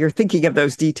 You're thinking of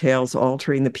those details,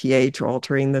 altering the pH,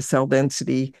 altering the cell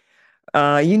density.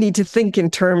 You need to think in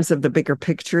terms of the bigger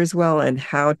picture as well and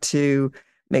how to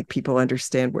make people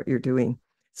understand what you're doing.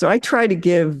 So I try to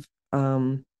give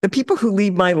the people who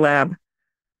leave my lab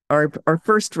are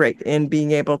first rate in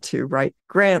being able to write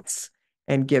grants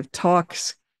and give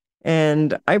talks.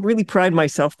 And I really pride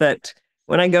myself that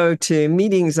when I go to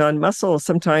meetings on muscle,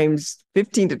 sometimes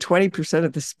 15 to 20%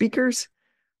 of the speakers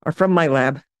are from my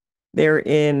lab. They're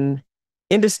in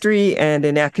industry and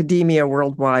in academia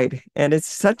worldwide. And it's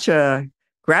such a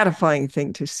gratifying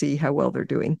thing to see how well they're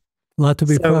doing. A lot to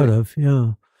be So, proud of.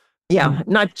 Yeah. yeah,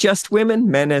 not just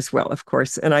women, men as well, of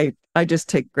course. And I just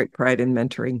take great pride in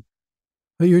mentoring.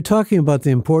 But you're talking about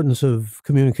the importance of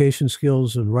communication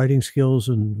skills and writing skills,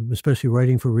 and especially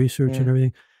writing for research and Yeah.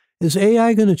 everything. Is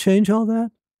AI going to change all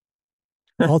that?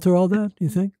 Alter all that, you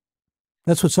think?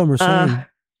 That's what some are Uh, saying.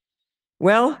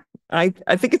 well, I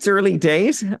think it's early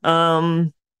days.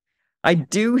 I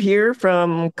do hear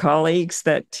from colleagues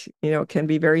that, it can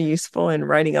be very useful in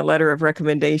writing a letter of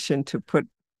recommendation to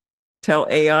tell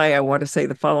AI, I want to say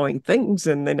the following things,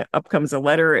 and then up comes a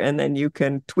letter, and then you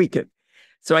can tweak it.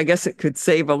 So I guess it could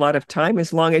save a lot of time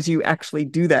as long as you actually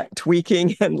do that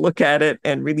tweaking and look at it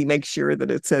and really make sure that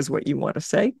it says what you want to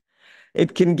say.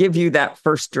 It can give you that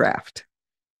first draft.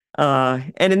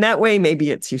 And in that way, maybe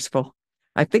it's useful.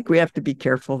 I think we have to be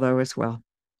careful, though, as well.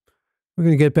 We're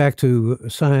going to get back to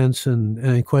science and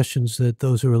any questions that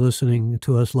those who are listening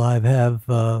to us live have.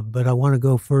 But I want to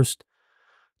go first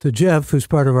to Jeff, who's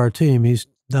part of our team. He's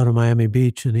down in Miami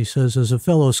Beach, and he says, as a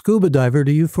fellow scuba diver,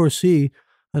 do you foresee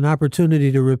an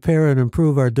opportunity to repair and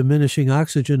improve our diminishing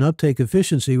oxygen uptake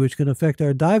efficiency, which can affect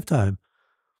our dive time?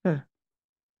 Huh.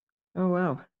 Oh,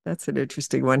 wow. That's an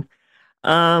interesting one.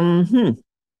 Um, hmm.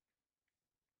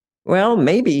 Well,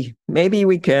 maybe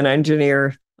we can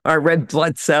engineer our red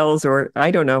blood cells, or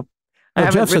I don't know. I Well,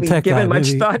 haven't Jeff's a really tech guy. given much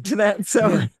Maybe, thought to that.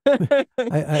 So,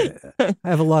 yeah, I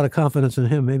have a lot of confidence in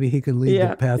him. Maybe he can lead the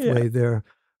yeah. pathway there.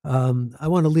 I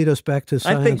want to lead us back to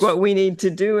I think science. what we need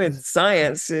to do in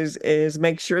science is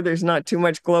make sure there's not too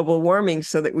much global warming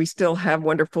so that we still have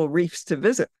wonderful reefs to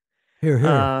visit. Here, here.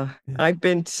 Yeah. I've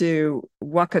been to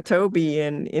Wakatobi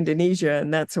in Indonesia,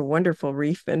 and that's a wonderful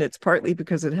reef. And it's partly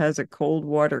because it has a cold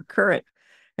water current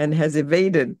and has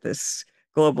evaded this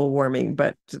global warming.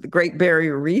 But the Great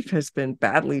Barrier Reef has been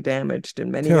badly damaged,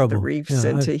 and many of the Terrible. reefs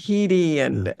in Yeah, Tahiti yeah.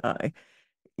 and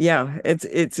yeah,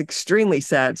 it's extremely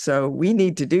sad. So we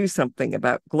need to do something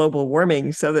about global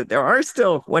warming so that there are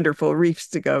still wonderful reefs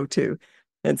to go to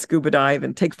and scuba dive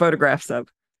and take photographs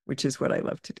of, which is what I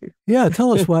love to Yeah,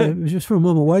 tell us why, do. just for a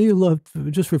moment, why do you love,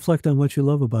 just reflect on what you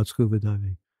love about scuba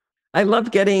diving. I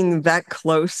love getting that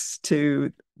close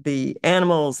to the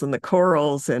animals and the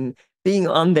corals and being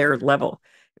on their level.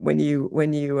 When you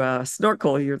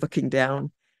snorkel, you're looking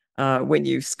down. When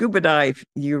you scuba dive,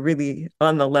 you're really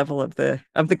on the level of the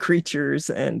creatures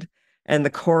and the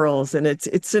corals, and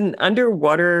it's an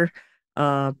underwater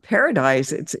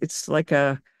paradise. It's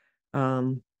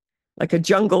um, like a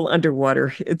jungle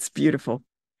underwater. It's beautiful,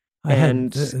 I had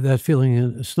and that feeling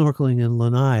in snorkeling in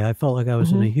Lanai. I felt like I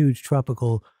was in a mhm, huge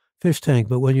tropical fish tank.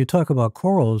 But when you talk about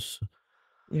corals,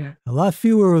 yeah, a lot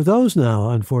fewer of those now,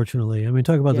 unfortunately. I mean,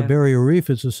 talk about the yeah, barrier reef,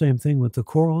 it's the same thing with the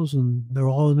corals, and they're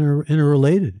all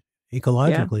interrelated yeah.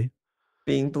 ecologically.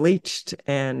 Being bleached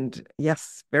and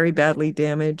yes, very badly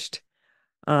damaged.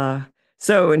 Uh,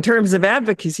 so in terms of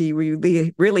advocacy, we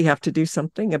really have to do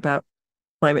something about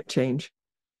climate change.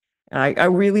 I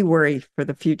really worry for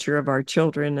the future of our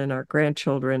children and our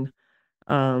grandchildren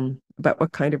about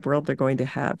what kind of world they're going to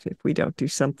have if we don't do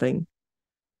something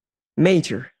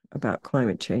major about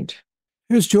climate change.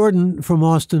 Here's Jordan from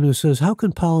Austin who says, how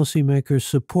can policymakers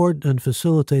support and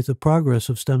facilitate the progress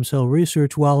of stem cell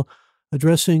research while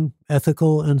addressing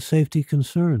ethical and safety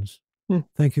concerns? Hmm.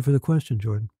 Thank you for the question,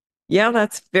 Jordan. Yeah,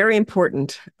 that's very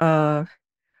important.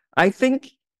 I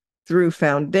think through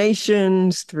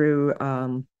foundations, through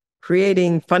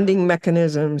creating funding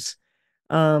mechanisms,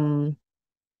 um,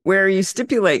 where you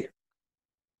stipulate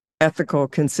ethical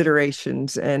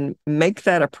considerations and make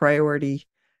that a priority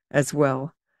as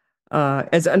well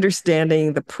as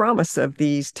understanding the promise of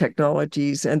these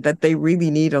technologies and that they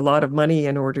really need a lot of money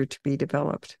in order to be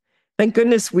developed. Thank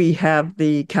goodness we have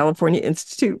the California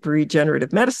Institute for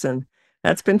Regenerative Medicine.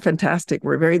 That's been fantastic.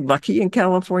 We're very lucky in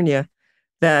California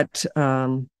that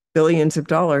billions of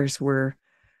dollars were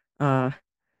uh,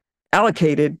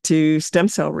 allocated to stem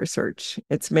cell research.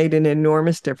 It's made an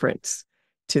enormous difference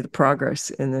to the progress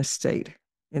in this state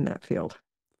in that field.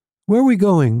 Where are we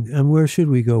going and where should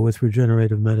we go with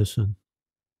regenerative medicine?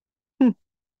 Hmm.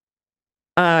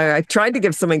 I tried to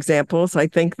give some examples. I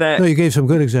think No, that, you gave some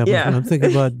good examples, but yeah, I'm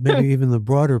thinking about maybe even the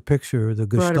broader picture, the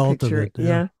broader gestalt of picture. it. Yeah.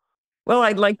 Yeah. Well,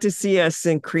 I'd like to see us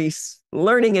increase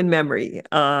learning and memory,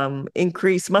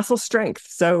 increase muscle strength.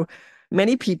 So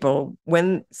many people,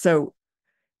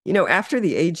 after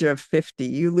the age of 50,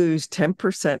 you lose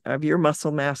 10% of your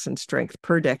muscle mass and strength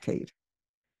per decade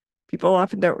People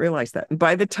often don't realize that. And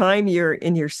by the time you're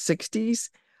in your 60s,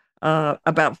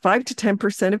 about 5 to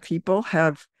 10% of people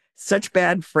have such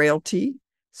bad frailty,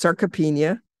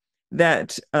 sarcopenia,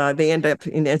 that they end up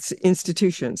in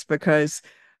institutions because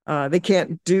they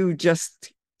can't do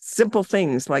just simple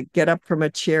things like get up from a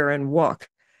chair and walk.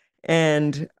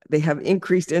 And they have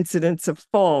increased incidence of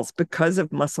falls because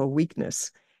of muscle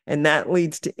weakness. And that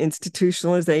leads to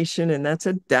institutionalization, and that's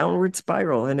a downward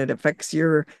spiral, and it affects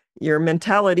your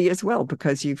mentality as well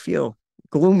because you feel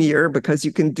gloomier because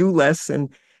you can do less and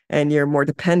you're more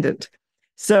dependent.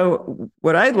 So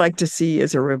what I'd like to see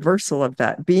is a reversal of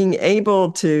that, being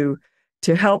able to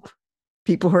help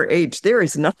people who are aged. There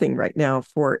is nothing right now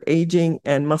for aging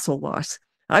and muscle loss.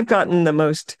 I've gotten the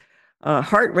most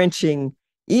heart-wrenching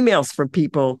emails from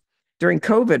people during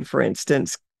COVID, for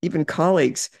instance, even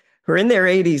colleagues who are in their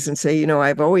 80s and say,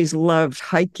 I've always loved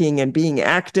hiking and being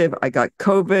active. I got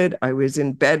COVID. I was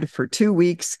in bed for 2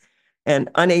 weeks and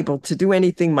unable to do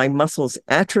anything. My muscles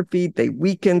atrophied, they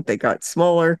weakened, they got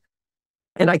smaller,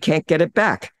 and I can't get it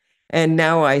back. And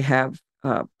now I have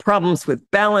problems with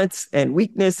balance and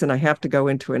weakness, and I have to go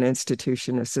into an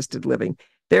institution, assisted living.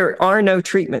 There are no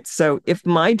treatments. So if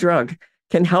my drug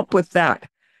can help with that,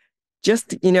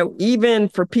 just, even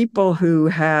for people who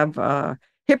have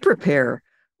hip repair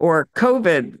or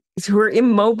COVID, who are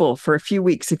immobile for a few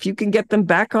weeks, if you can get them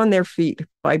back on their feet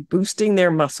by boosting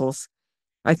their muscles,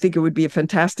 I think it would be a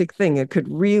fantastic thing. It could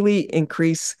really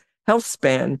increase health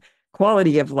span,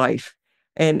 quality of life.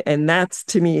 And that's,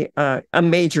 to me, a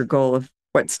major goal of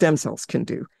what stem cells can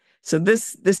do. So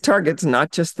this targets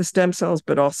not just the stem cells,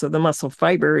 but also the muscle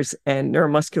fibers and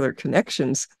neuromuscular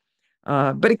connections.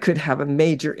 But it could have a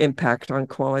major impact on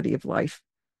quality of life.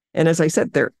 And as I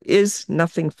said, there is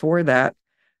nothing for that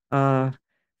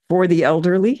for the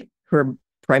elderly who are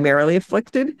primarily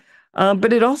afflicted,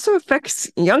 but it also affects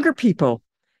younger people.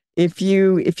 If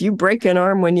you break an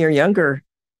arm when you're younger,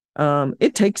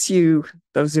 it takes you,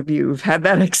 those of you who've had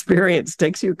that experience,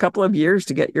 takes you a couple of years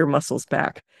to get your muscles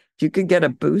back. If you could get a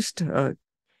boost,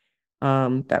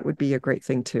 that would be a great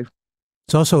thing too.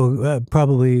 It's also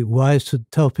probably wise to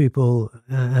tell people,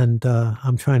 and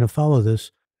I'm trying to follow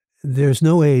this, there's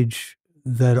no age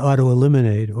that ought to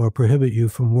eliminate or prohibit you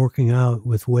from working out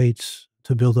with weights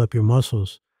to build up your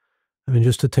muscles. I mean,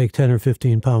 just to take 10 or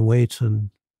 15 pound weights and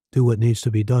do what needs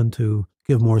to be done to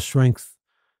give more strength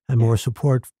and more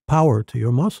support power to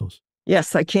your muscles.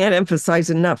 Yes, I can't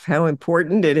emphasize enough how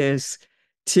important it is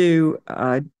to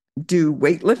do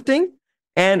weightlifting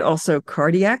and also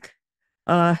cardio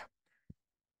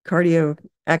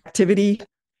activity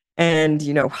and,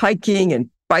 hiking and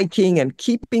biking and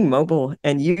keeping mobile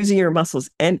and using your muscles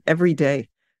and every day,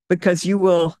 because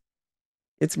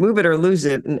it's move it or lose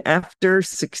it. And after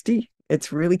 60,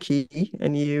 it's really key.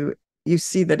 And you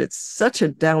see that it's such a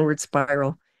downward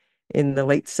spiral in the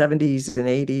late 70s and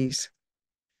 80s.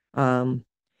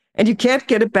 And you can't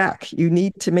get it back. You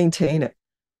need to maintain it.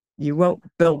 You won't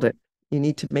build it. You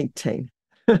need to maintain.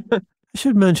 I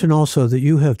should mention also that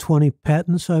you have 20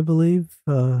 patents, I believe.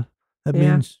 That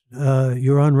means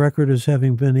you're on record as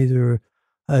having been either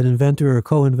an inventor or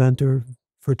co-inventor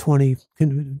for 20.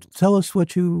 Can you tell us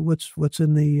what's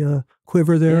in the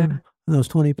quiver there, in those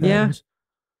 20 patents?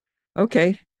 Yeah.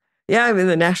 Okay. Yeah, I'm in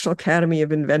the National Academy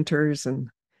of Inventors and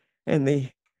the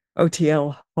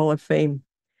OTL Hall of Fame.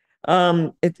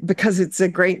 Because it's a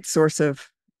great source of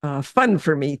fun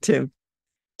for me to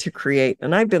create.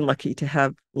 And I've been lucky to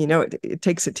have, it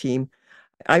takes a team.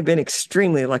 I've been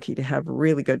extremely lucky to have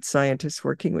really good scientists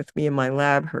working with me in my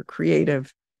lab who are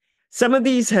creative. Some of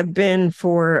these have been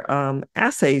for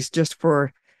assays, just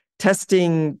for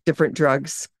testing different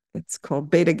drugs. It's called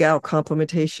beta-gal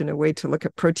complementation, a way to look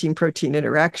at protein-protein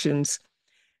interactions.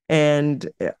 And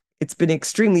it's been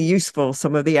extremely useful.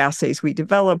 Some of the assays we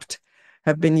developed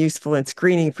have been useful in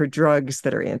screening for drugs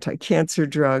that are anti-cancer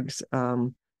drugs.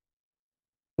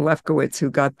 Lefkowitz, who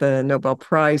got the Nobel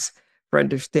Prize for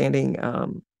understanding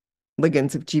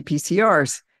ligands of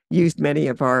GPCRs, used many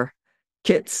of our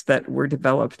kits that were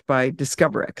developed by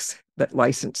DiscoverX that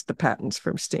licensed the patents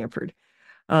from Stanford.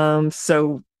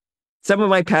 So some of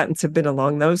my patents have been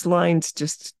along those lines,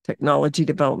 just technology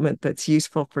development that's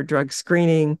useful for drug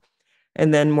screening.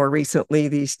 And then more recently,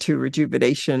 these two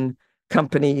rejuvenation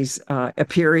companies,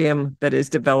 Aperium, that is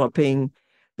developing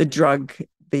the drug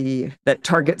that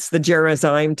targets the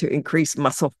gerazyme to increase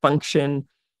muscle function,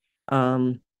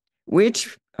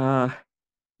 which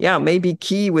may be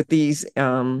key with these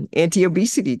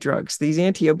anti-obesity drugs. These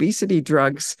anti-obesity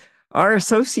drugs are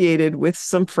associated with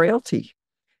some frailty.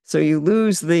 So you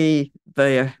lose the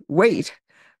weight,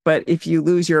 but if you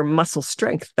lose your muscle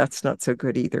strength, that's not so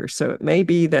good either. So it may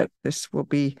be that this will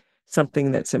be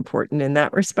something that's important in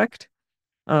that respect.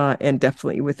 And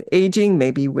definitely with aging,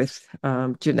 maybe with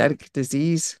genetic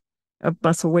disease of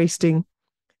muscle wasting.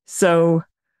 So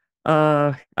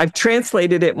I've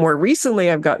translated it more recently.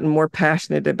 I've gotten more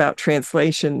passionate about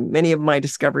translation. Many of my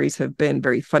discoveries have been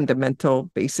very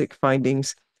fundamental, basic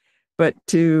findings. But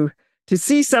to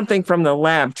see something from the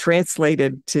lab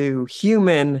translated to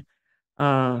human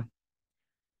health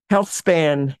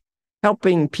span,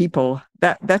 helping people,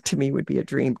 that to me would be a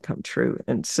dream come true.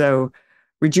 And so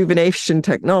rejuvenation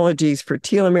technologies for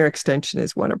telomere extension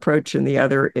is one approach, and the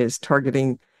other is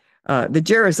targeting the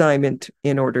gerozyme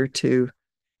in order to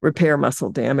repair muscle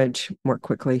damage more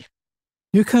quickly.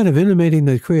 You're kind of intimating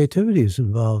that creativity is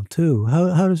involved too.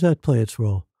 How does that play its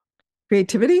role?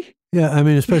 Creativity? Yeah, I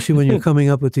mean, especially when you're coming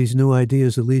up with these new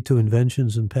ideas that lead to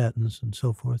inventions and patents and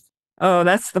so forth. Oh,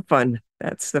 that's the fun.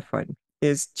 That's the fun,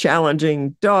 is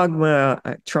challenging dogma,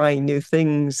 trying new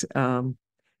things.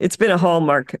 It's been a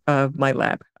hallmark of my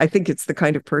lab. I think it's the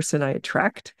kind of person I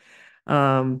attract.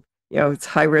 It's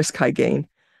high risk, high gain.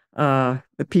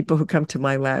 The people who come to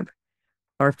my lab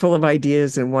are full of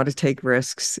ideas and want to take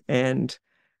risks and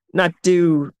not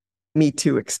do Me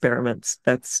Too experiments.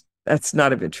 That's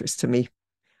not of interest to me.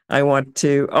 I want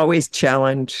to always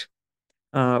challenge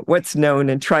what's known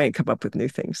and try and come up with new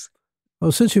things.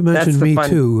 Well, since you mentioned Me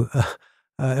Too,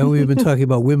 and we've been talking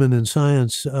about women in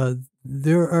science,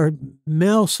 there are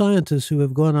male scientists who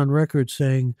have gone on record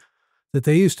saying that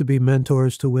they used to be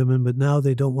mentors to women, but now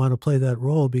they don't want to play that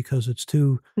role because it's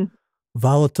too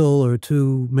volatile or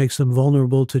too makes them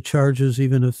vulnerable to charges,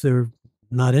 even if they're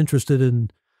not interested in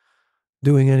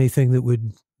doing anything that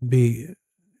would be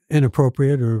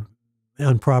inappropriate or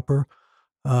improper.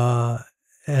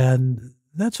 And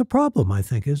that's a problem, I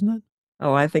think, isn't it?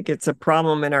 Oh, I think it's a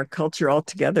problem in our culture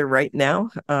altogether right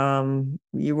now.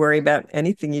 You worry about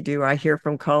anything you do. I hear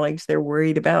from colleagues, they're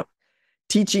worried about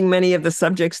teaching many of the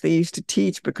subjects they used to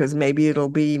teach because maybe it'll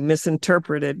be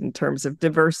misinterpreted in terms of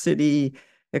diversity,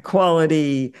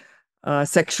 equality,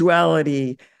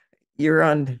 sexuality. You're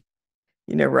on,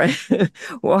 right,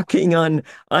 walking on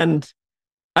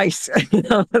ice.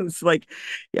 It's like,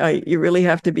 yeah, you really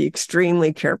have to be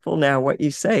extremely careful now what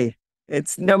you say.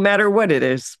 It's no matter what it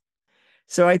is.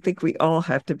 So I think we all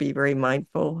have to be very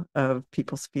mindful of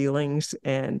people's feelings,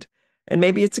 and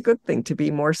maybe it's a good thing to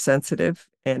be more sensitive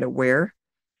and aware.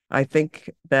 I think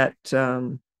that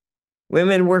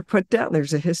women were put down.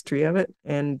 There's a history of it,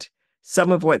 and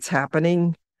some of what's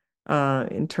happening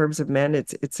in terms of men,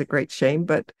 it's a great shame,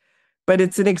 but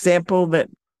it's an example that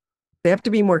they have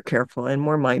to be more careful and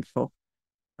more mindful.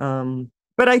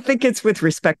 But I think it's with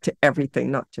respect to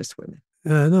everything, not just women.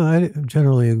 No, I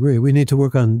generally agree. We need to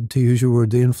work on, to use your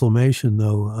word, the inflammation,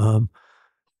 though.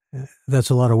 That's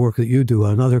a lot of work that you do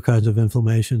on other kinds of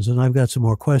inflammations. And I've got some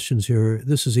more questions here.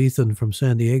 This is Ethan from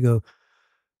San Diego.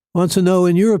 Wants to know,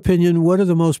 in your opinion, what are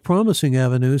the most promising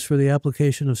avenues for the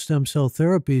application of stem cell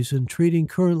therapies in treating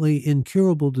currently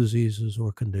incurable diseases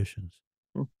or conditions?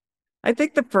 I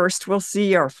think the first we'll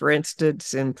see are, for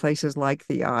instance, in places like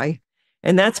the eye.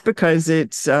 And that's because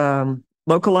it's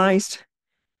localized,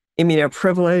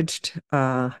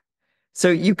 immunoprivileged. So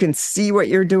you can see what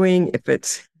you're doing if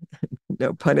it's,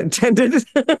 no pun intended.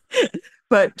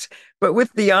 But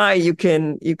with the eye, you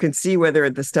can see whether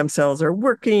the stem cells are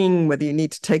working, whether you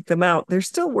need to take them out. There's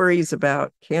still worries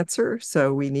about cancer,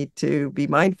 so we need to be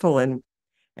mindful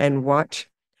and watch.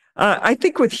 I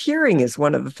think with hearing is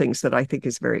one of the things that I think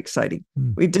is very exciting.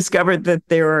 We've discovered that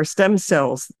there are stem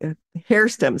cells, hair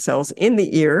stem cells in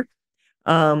the ear.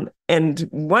 And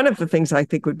one of the things I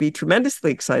think would be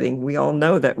tremendously exciting, we all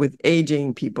know that with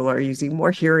aging, people are using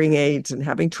more hearing aids and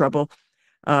having trouble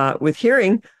with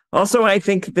hearing. Also, I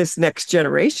think this next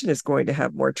generation is going to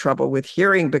have more trouble with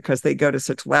hearing because they go to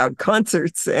such loud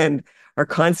concerts and are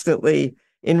constantly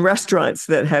in restaurants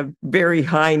that have very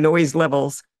high noise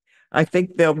levels. I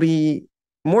think there'll be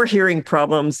more hearing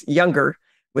problems younger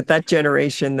with that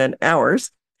generation than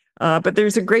ours. But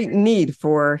there's a great need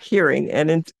for hearing.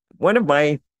 And one of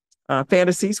my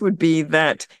fantasies would be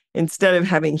that instead of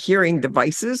having hearing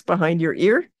devices behind your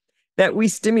ear, that we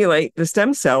stimulate the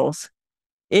stem cells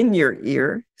in your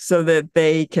ear so that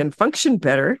they can function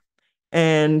better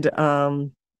and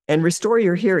restore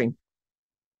your hearing.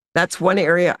 That's one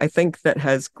area I think that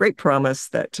has great promise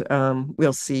that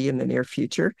we'll see in the near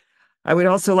future. I would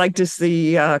also like to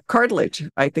see cartilage.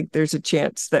 I think there's a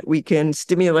chance that we can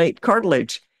stimulate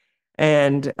cartilage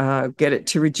and get it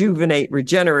to rejuvenate,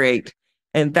 regenerate.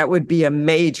 And that would be a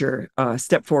major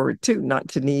step forward too, not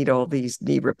to need all these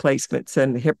knee replacements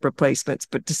and hip replacements,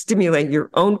 but to stimulate your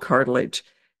own cartilage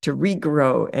to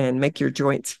regrow and make your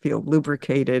joints feel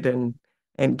lubricated and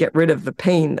and get rid of the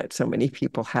pain that so many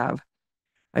people have.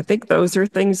 I think those are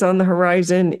things on the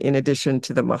horizon, in addition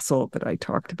to the muscle that I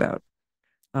talked about.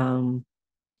 Um,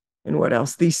 and what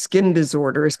else? These skin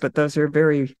disorders, but those are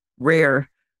very rare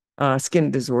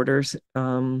skin disorders.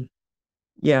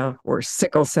 Yeah, or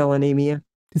sickle cell anemia. Do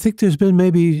you think there's been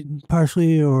maybe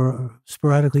partially or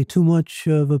sporadically too much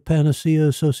of a panacea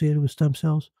associated with stem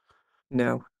cells?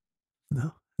 No.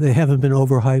 No. They haven't been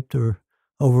overhyped or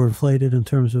overinflated in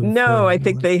terms of. No, I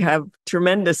think they have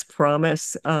tremendous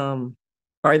promise.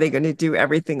 Are they going to do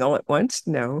everything all at once?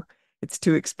 No, it's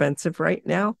too expensive right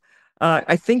now.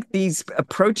 I think these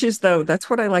approaches, though, that's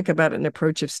what I like about an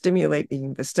approach of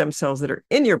stimulating the stem cells that are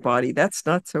in your body. That's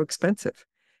not so expensive.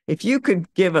 If you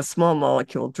could give a small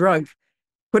molecule drug,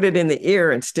 put it in the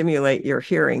ear and stimulate your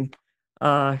hearing,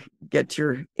 get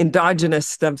your endogenous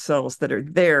stem cells that are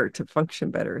there to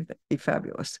function better, that'd be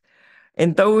fabulous.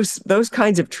 And those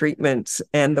kinds of treatments,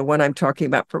 and the one I'm talking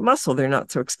about for muscle, they're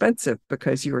not so expensive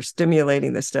because you are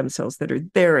stimulating the stem cells that are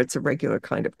there. It's a regular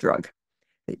kind of drug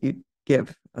that you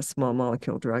give, a small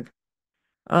molecule drug.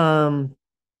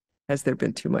 Has there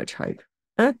been too much hype?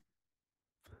 Huh?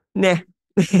 Nah.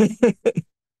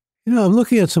 I'm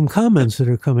looking at some comments that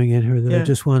are coming in here that I Yeah.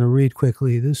 just want to read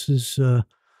quickly. This is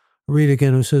Reed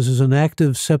again, who says, as an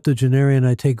active septuagenarian,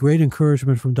 I take great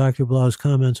encouragement from Dr. Blau's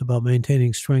comments about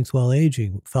maintaining strength while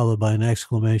aging, followed by an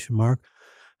exclamation mark.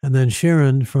 And then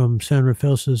Sharon from San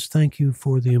Rafael says, thank you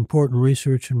for the important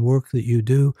research and work that you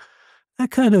do.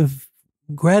 That kind of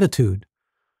gratitude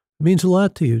means a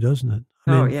lot to you, doesn't it?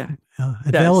 Yeah.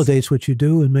 It validates what you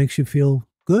do and makes you feel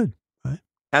good, right?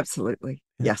 Absolutely.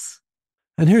 Yeah. Yes.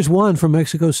 And here's Juan from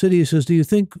Mexico City. He says, do you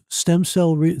think stem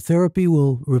cell therapy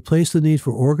will replace the need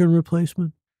for organ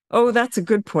replacement? Oh, that's a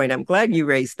good point. I'm glad you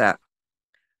raised that.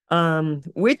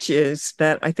 Which is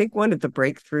that I think one of the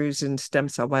breakthroughs in stem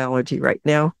cell biology right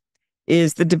now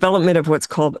is the development of what's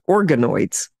called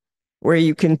organoids, where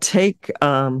you can take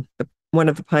one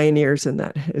of the pioneers in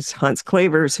that is Hans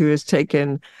Clavers, who has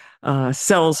taken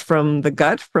cells from the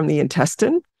gut, from the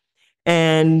intestine,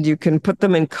 and you can put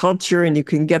them in culture and you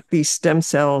can get these stem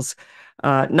cells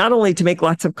not only to make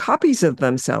lots of copies of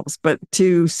themselves, but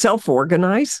to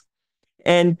self-organize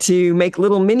and to make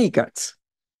little mini guts.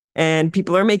 And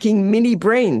people are making mini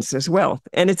brains as well.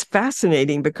 And it's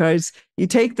fascinating because you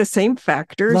take the same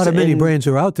factors. A lot of mini brains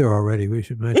are out there already, we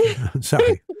should mention.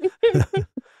 Sorry.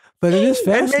 But it is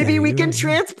fascinating. And maybe we can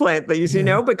transplant these,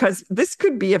 because this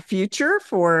could be a future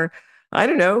for, I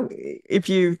don't know, if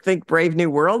you think Brave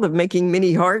New World of making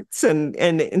mini hearts, and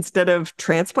instead of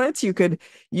transplants, you could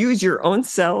use your own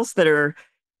cells that are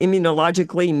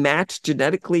immunologically matched,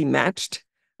 genetically matched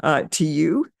to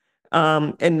you,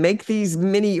 and make these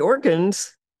mini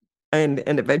organs. And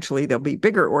eventually they'll be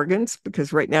bigger organs,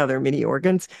 because right now they're mini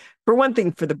organs. For one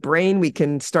thing, for the brain, we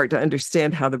can start to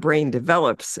understand how the brain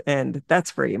develops, and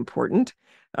that's very important.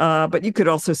 But you could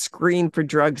also screen for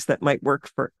drugs that might work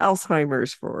for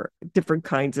Alzheimer's, for different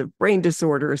kinds of brain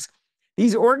disorders.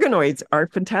 These organoids are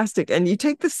fantastic. And you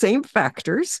take the same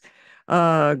factors,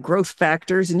 growth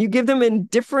factors, and you give them in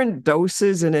different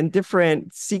doses and in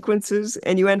different sequences,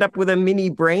 and you end up with a mini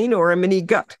brain or a mini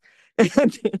gut.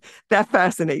 And that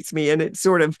fascinates me. And it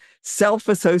sort of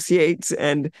self-associates,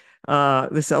 and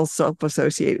the cells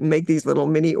self-associate and make these little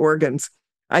mini organs.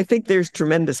 I think there's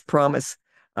tremendous promise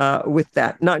with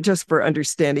that, not just for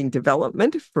understanding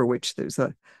development, for which there's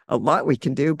a lot we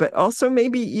can do, but also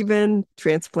maybe even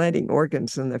transplanting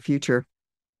organs in the future.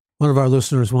 One of our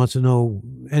listeners wants to know,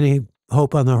 any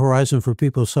hope on the horizon for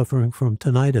people suffering from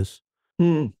tinnitus?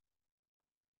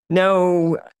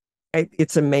 No,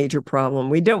 it's a major problem.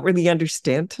 We don't really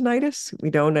understand tinnitus. We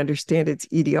don't understand its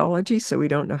etiology, so we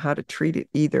don't know how to treat it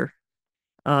either.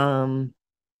 And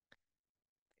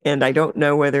I don't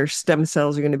know whether stem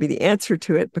cells are going to be the answer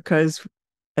to it, because,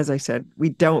 as I said, we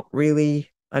don't really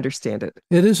understand it.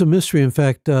 It is a mystery. In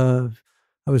fact, I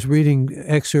was reading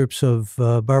excerpts of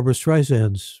Barbara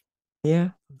Streisand's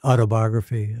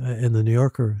autobiography in the New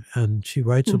Yorker, and she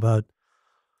writes about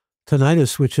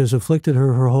tinnitus, which has afflicted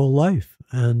her whole life.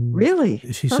 And really,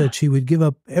 she said she would give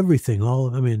up everything.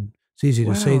 It's easy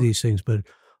to say these things, but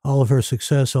all of her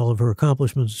success, all of her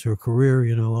accomplishments, her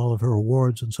career, all of her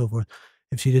awards and so forth,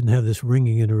 if she didn't have this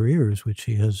ringing in her ears, which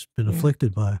she has been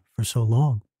afflicted by for so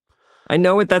long. I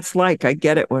know what that's like. I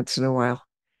get it once in a while.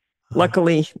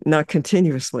 Luckily, not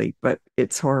continuously, but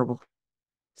it's horrible.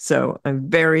 So I'm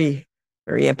very,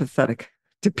 very empathetic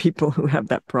to people who have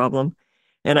that problem.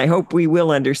 And I hope we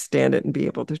will understand it and be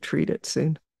able to treat it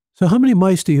soon. So how many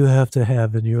mice do you have to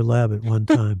have in your lab at one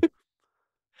time?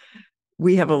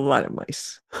 We have a lot of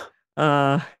mice.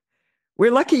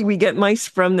 We're lucky we get mice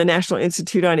from the National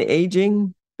Institute on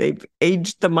Aging. They've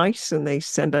aged the mice and they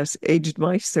send us aged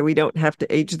mice, so we don't have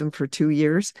to age them for 2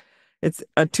 years. It's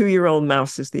a 2-year-old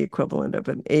mouse is the equivalent of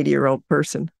an 80-year-old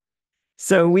person.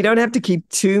 So we don't have to keep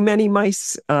too many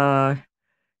mice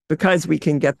because we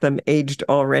can get them aged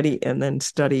already and then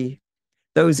study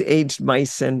those aged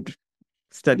mice and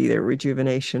study their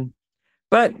rejuvenation.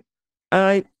 But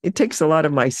it takes a lot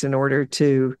of mice in order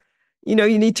to, you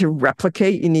need to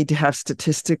replicate, you need to have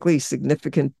statistically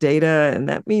significant data, and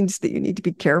that means that you need to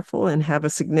be careful and have a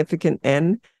significant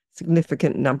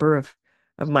number of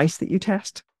mice that you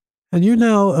test. And you're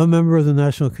now a member of the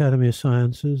National Academy of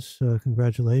Sciences.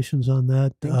 Congratulations on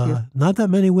that. Thank you. Not that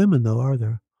many women, though, are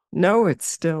there? No, it's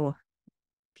still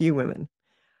few women.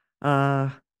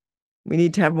 We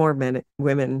need to have more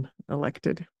women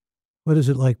elected. What is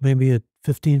it like? Maybe at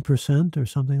 15% or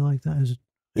something like that? Is it?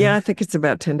 Yeah, I think it's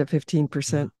about 10 to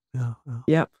 15%. Yeah.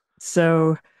 Yep.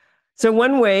 So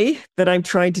one way that I'm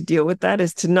trying to deal with that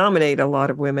is to nominate a lot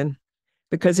of women,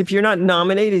 because if you're not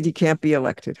nominated, you can't be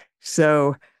elected.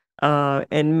 So,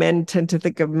 and men tend to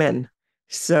think of men.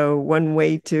 So one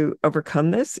way to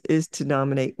overcome this is to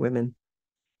nominate women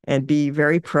and be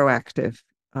very proactive,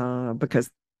 because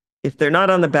if they're not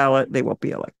on the ballot, they won't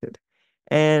be elected.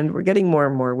 And we're getting more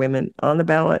and more women on the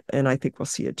ballot, and I think we'll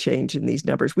see a change in these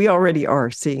numbers. We already are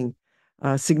seeing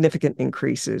significant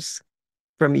increases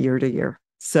from year to year.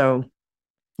 So,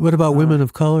 what about women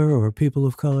of color or people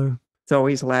of color? It's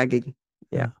always lagging.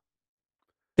 Yeah.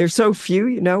 There's so few,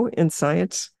 in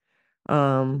science,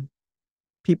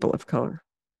 people of color.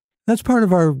 That's part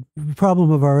of our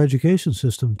problem of our education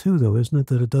system too, though, isn't it?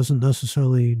 That it doesn't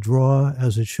necessarily draw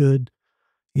as it should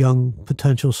young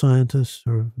potential scientists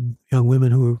or young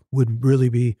women who would really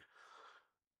be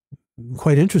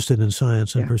quite interested in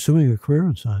science and pursuing a career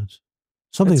in science.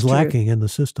 Something's lacking in the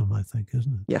system, I think,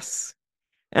 isn't it? Yes.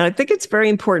 And I think it's very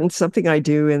important. Something I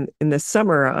do in the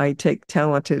summer, I take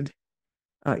talented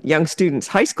young students,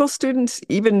 high school students.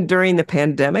 Even during the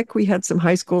pandemic, we had some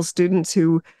high school students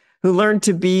who learned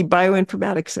to be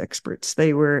bioinformatics experts. They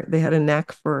had a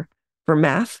knack for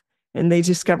math, and they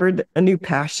discovered a new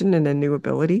passion and a new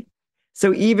ability.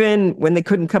 So even when they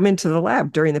couldn't come into the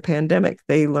lab during the pandemic,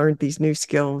 they learned these new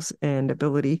skills and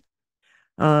ability.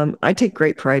 I take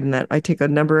great pride in that. I take a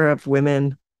number of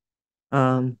women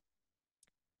into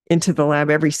the lab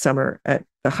every summer at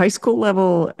the high school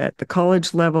level, at the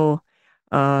college level,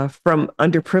 from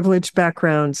underprivileged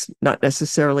backgrounds, not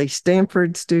necessarily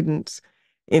Stanford students,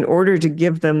 in order to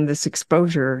give them this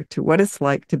exposure to what it's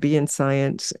like to be in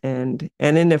science and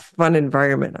in a fun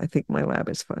environment. I think my lab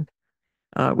is fun.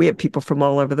 We have people from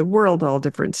all over the world, all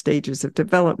different stages of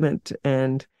development,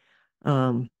 and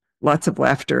lots of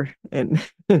laughter and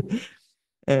good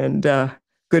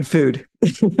food.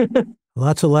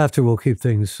 Lots of laughter will keep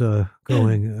things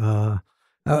going.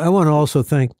 I want to also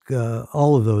thank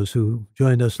all of those who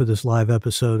joined us for this live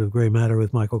episode of Gray Matter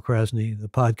with Michael Krasny, the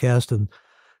podcast, and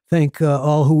thank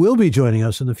all who will be joining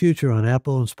us in the future on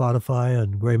Apple and Spotify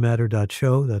and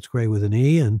graymatter.show. That's Gray with an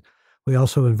E. And we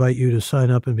also invite you to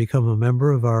sign up and become a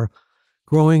member of our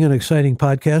growing and exciting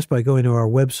podcast by going to our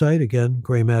website, again,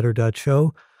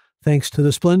 graymatter.show. Thanks to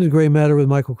the splendid Gray Matter with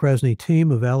Michael Krasny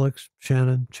team of Alex,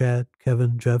 Shannon, Chad,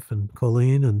 Kevin, Jeff, and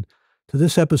Colleen, and to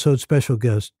this episode's special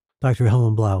guest, Dr.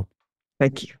 Helen Blau.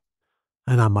 Thank you.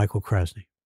 And I'm Michael Krasny.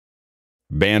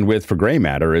 Bandwidth for Gray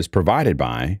Matter is provided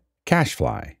by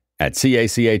CashFly at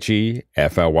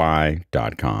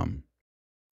CACHEFLY.com.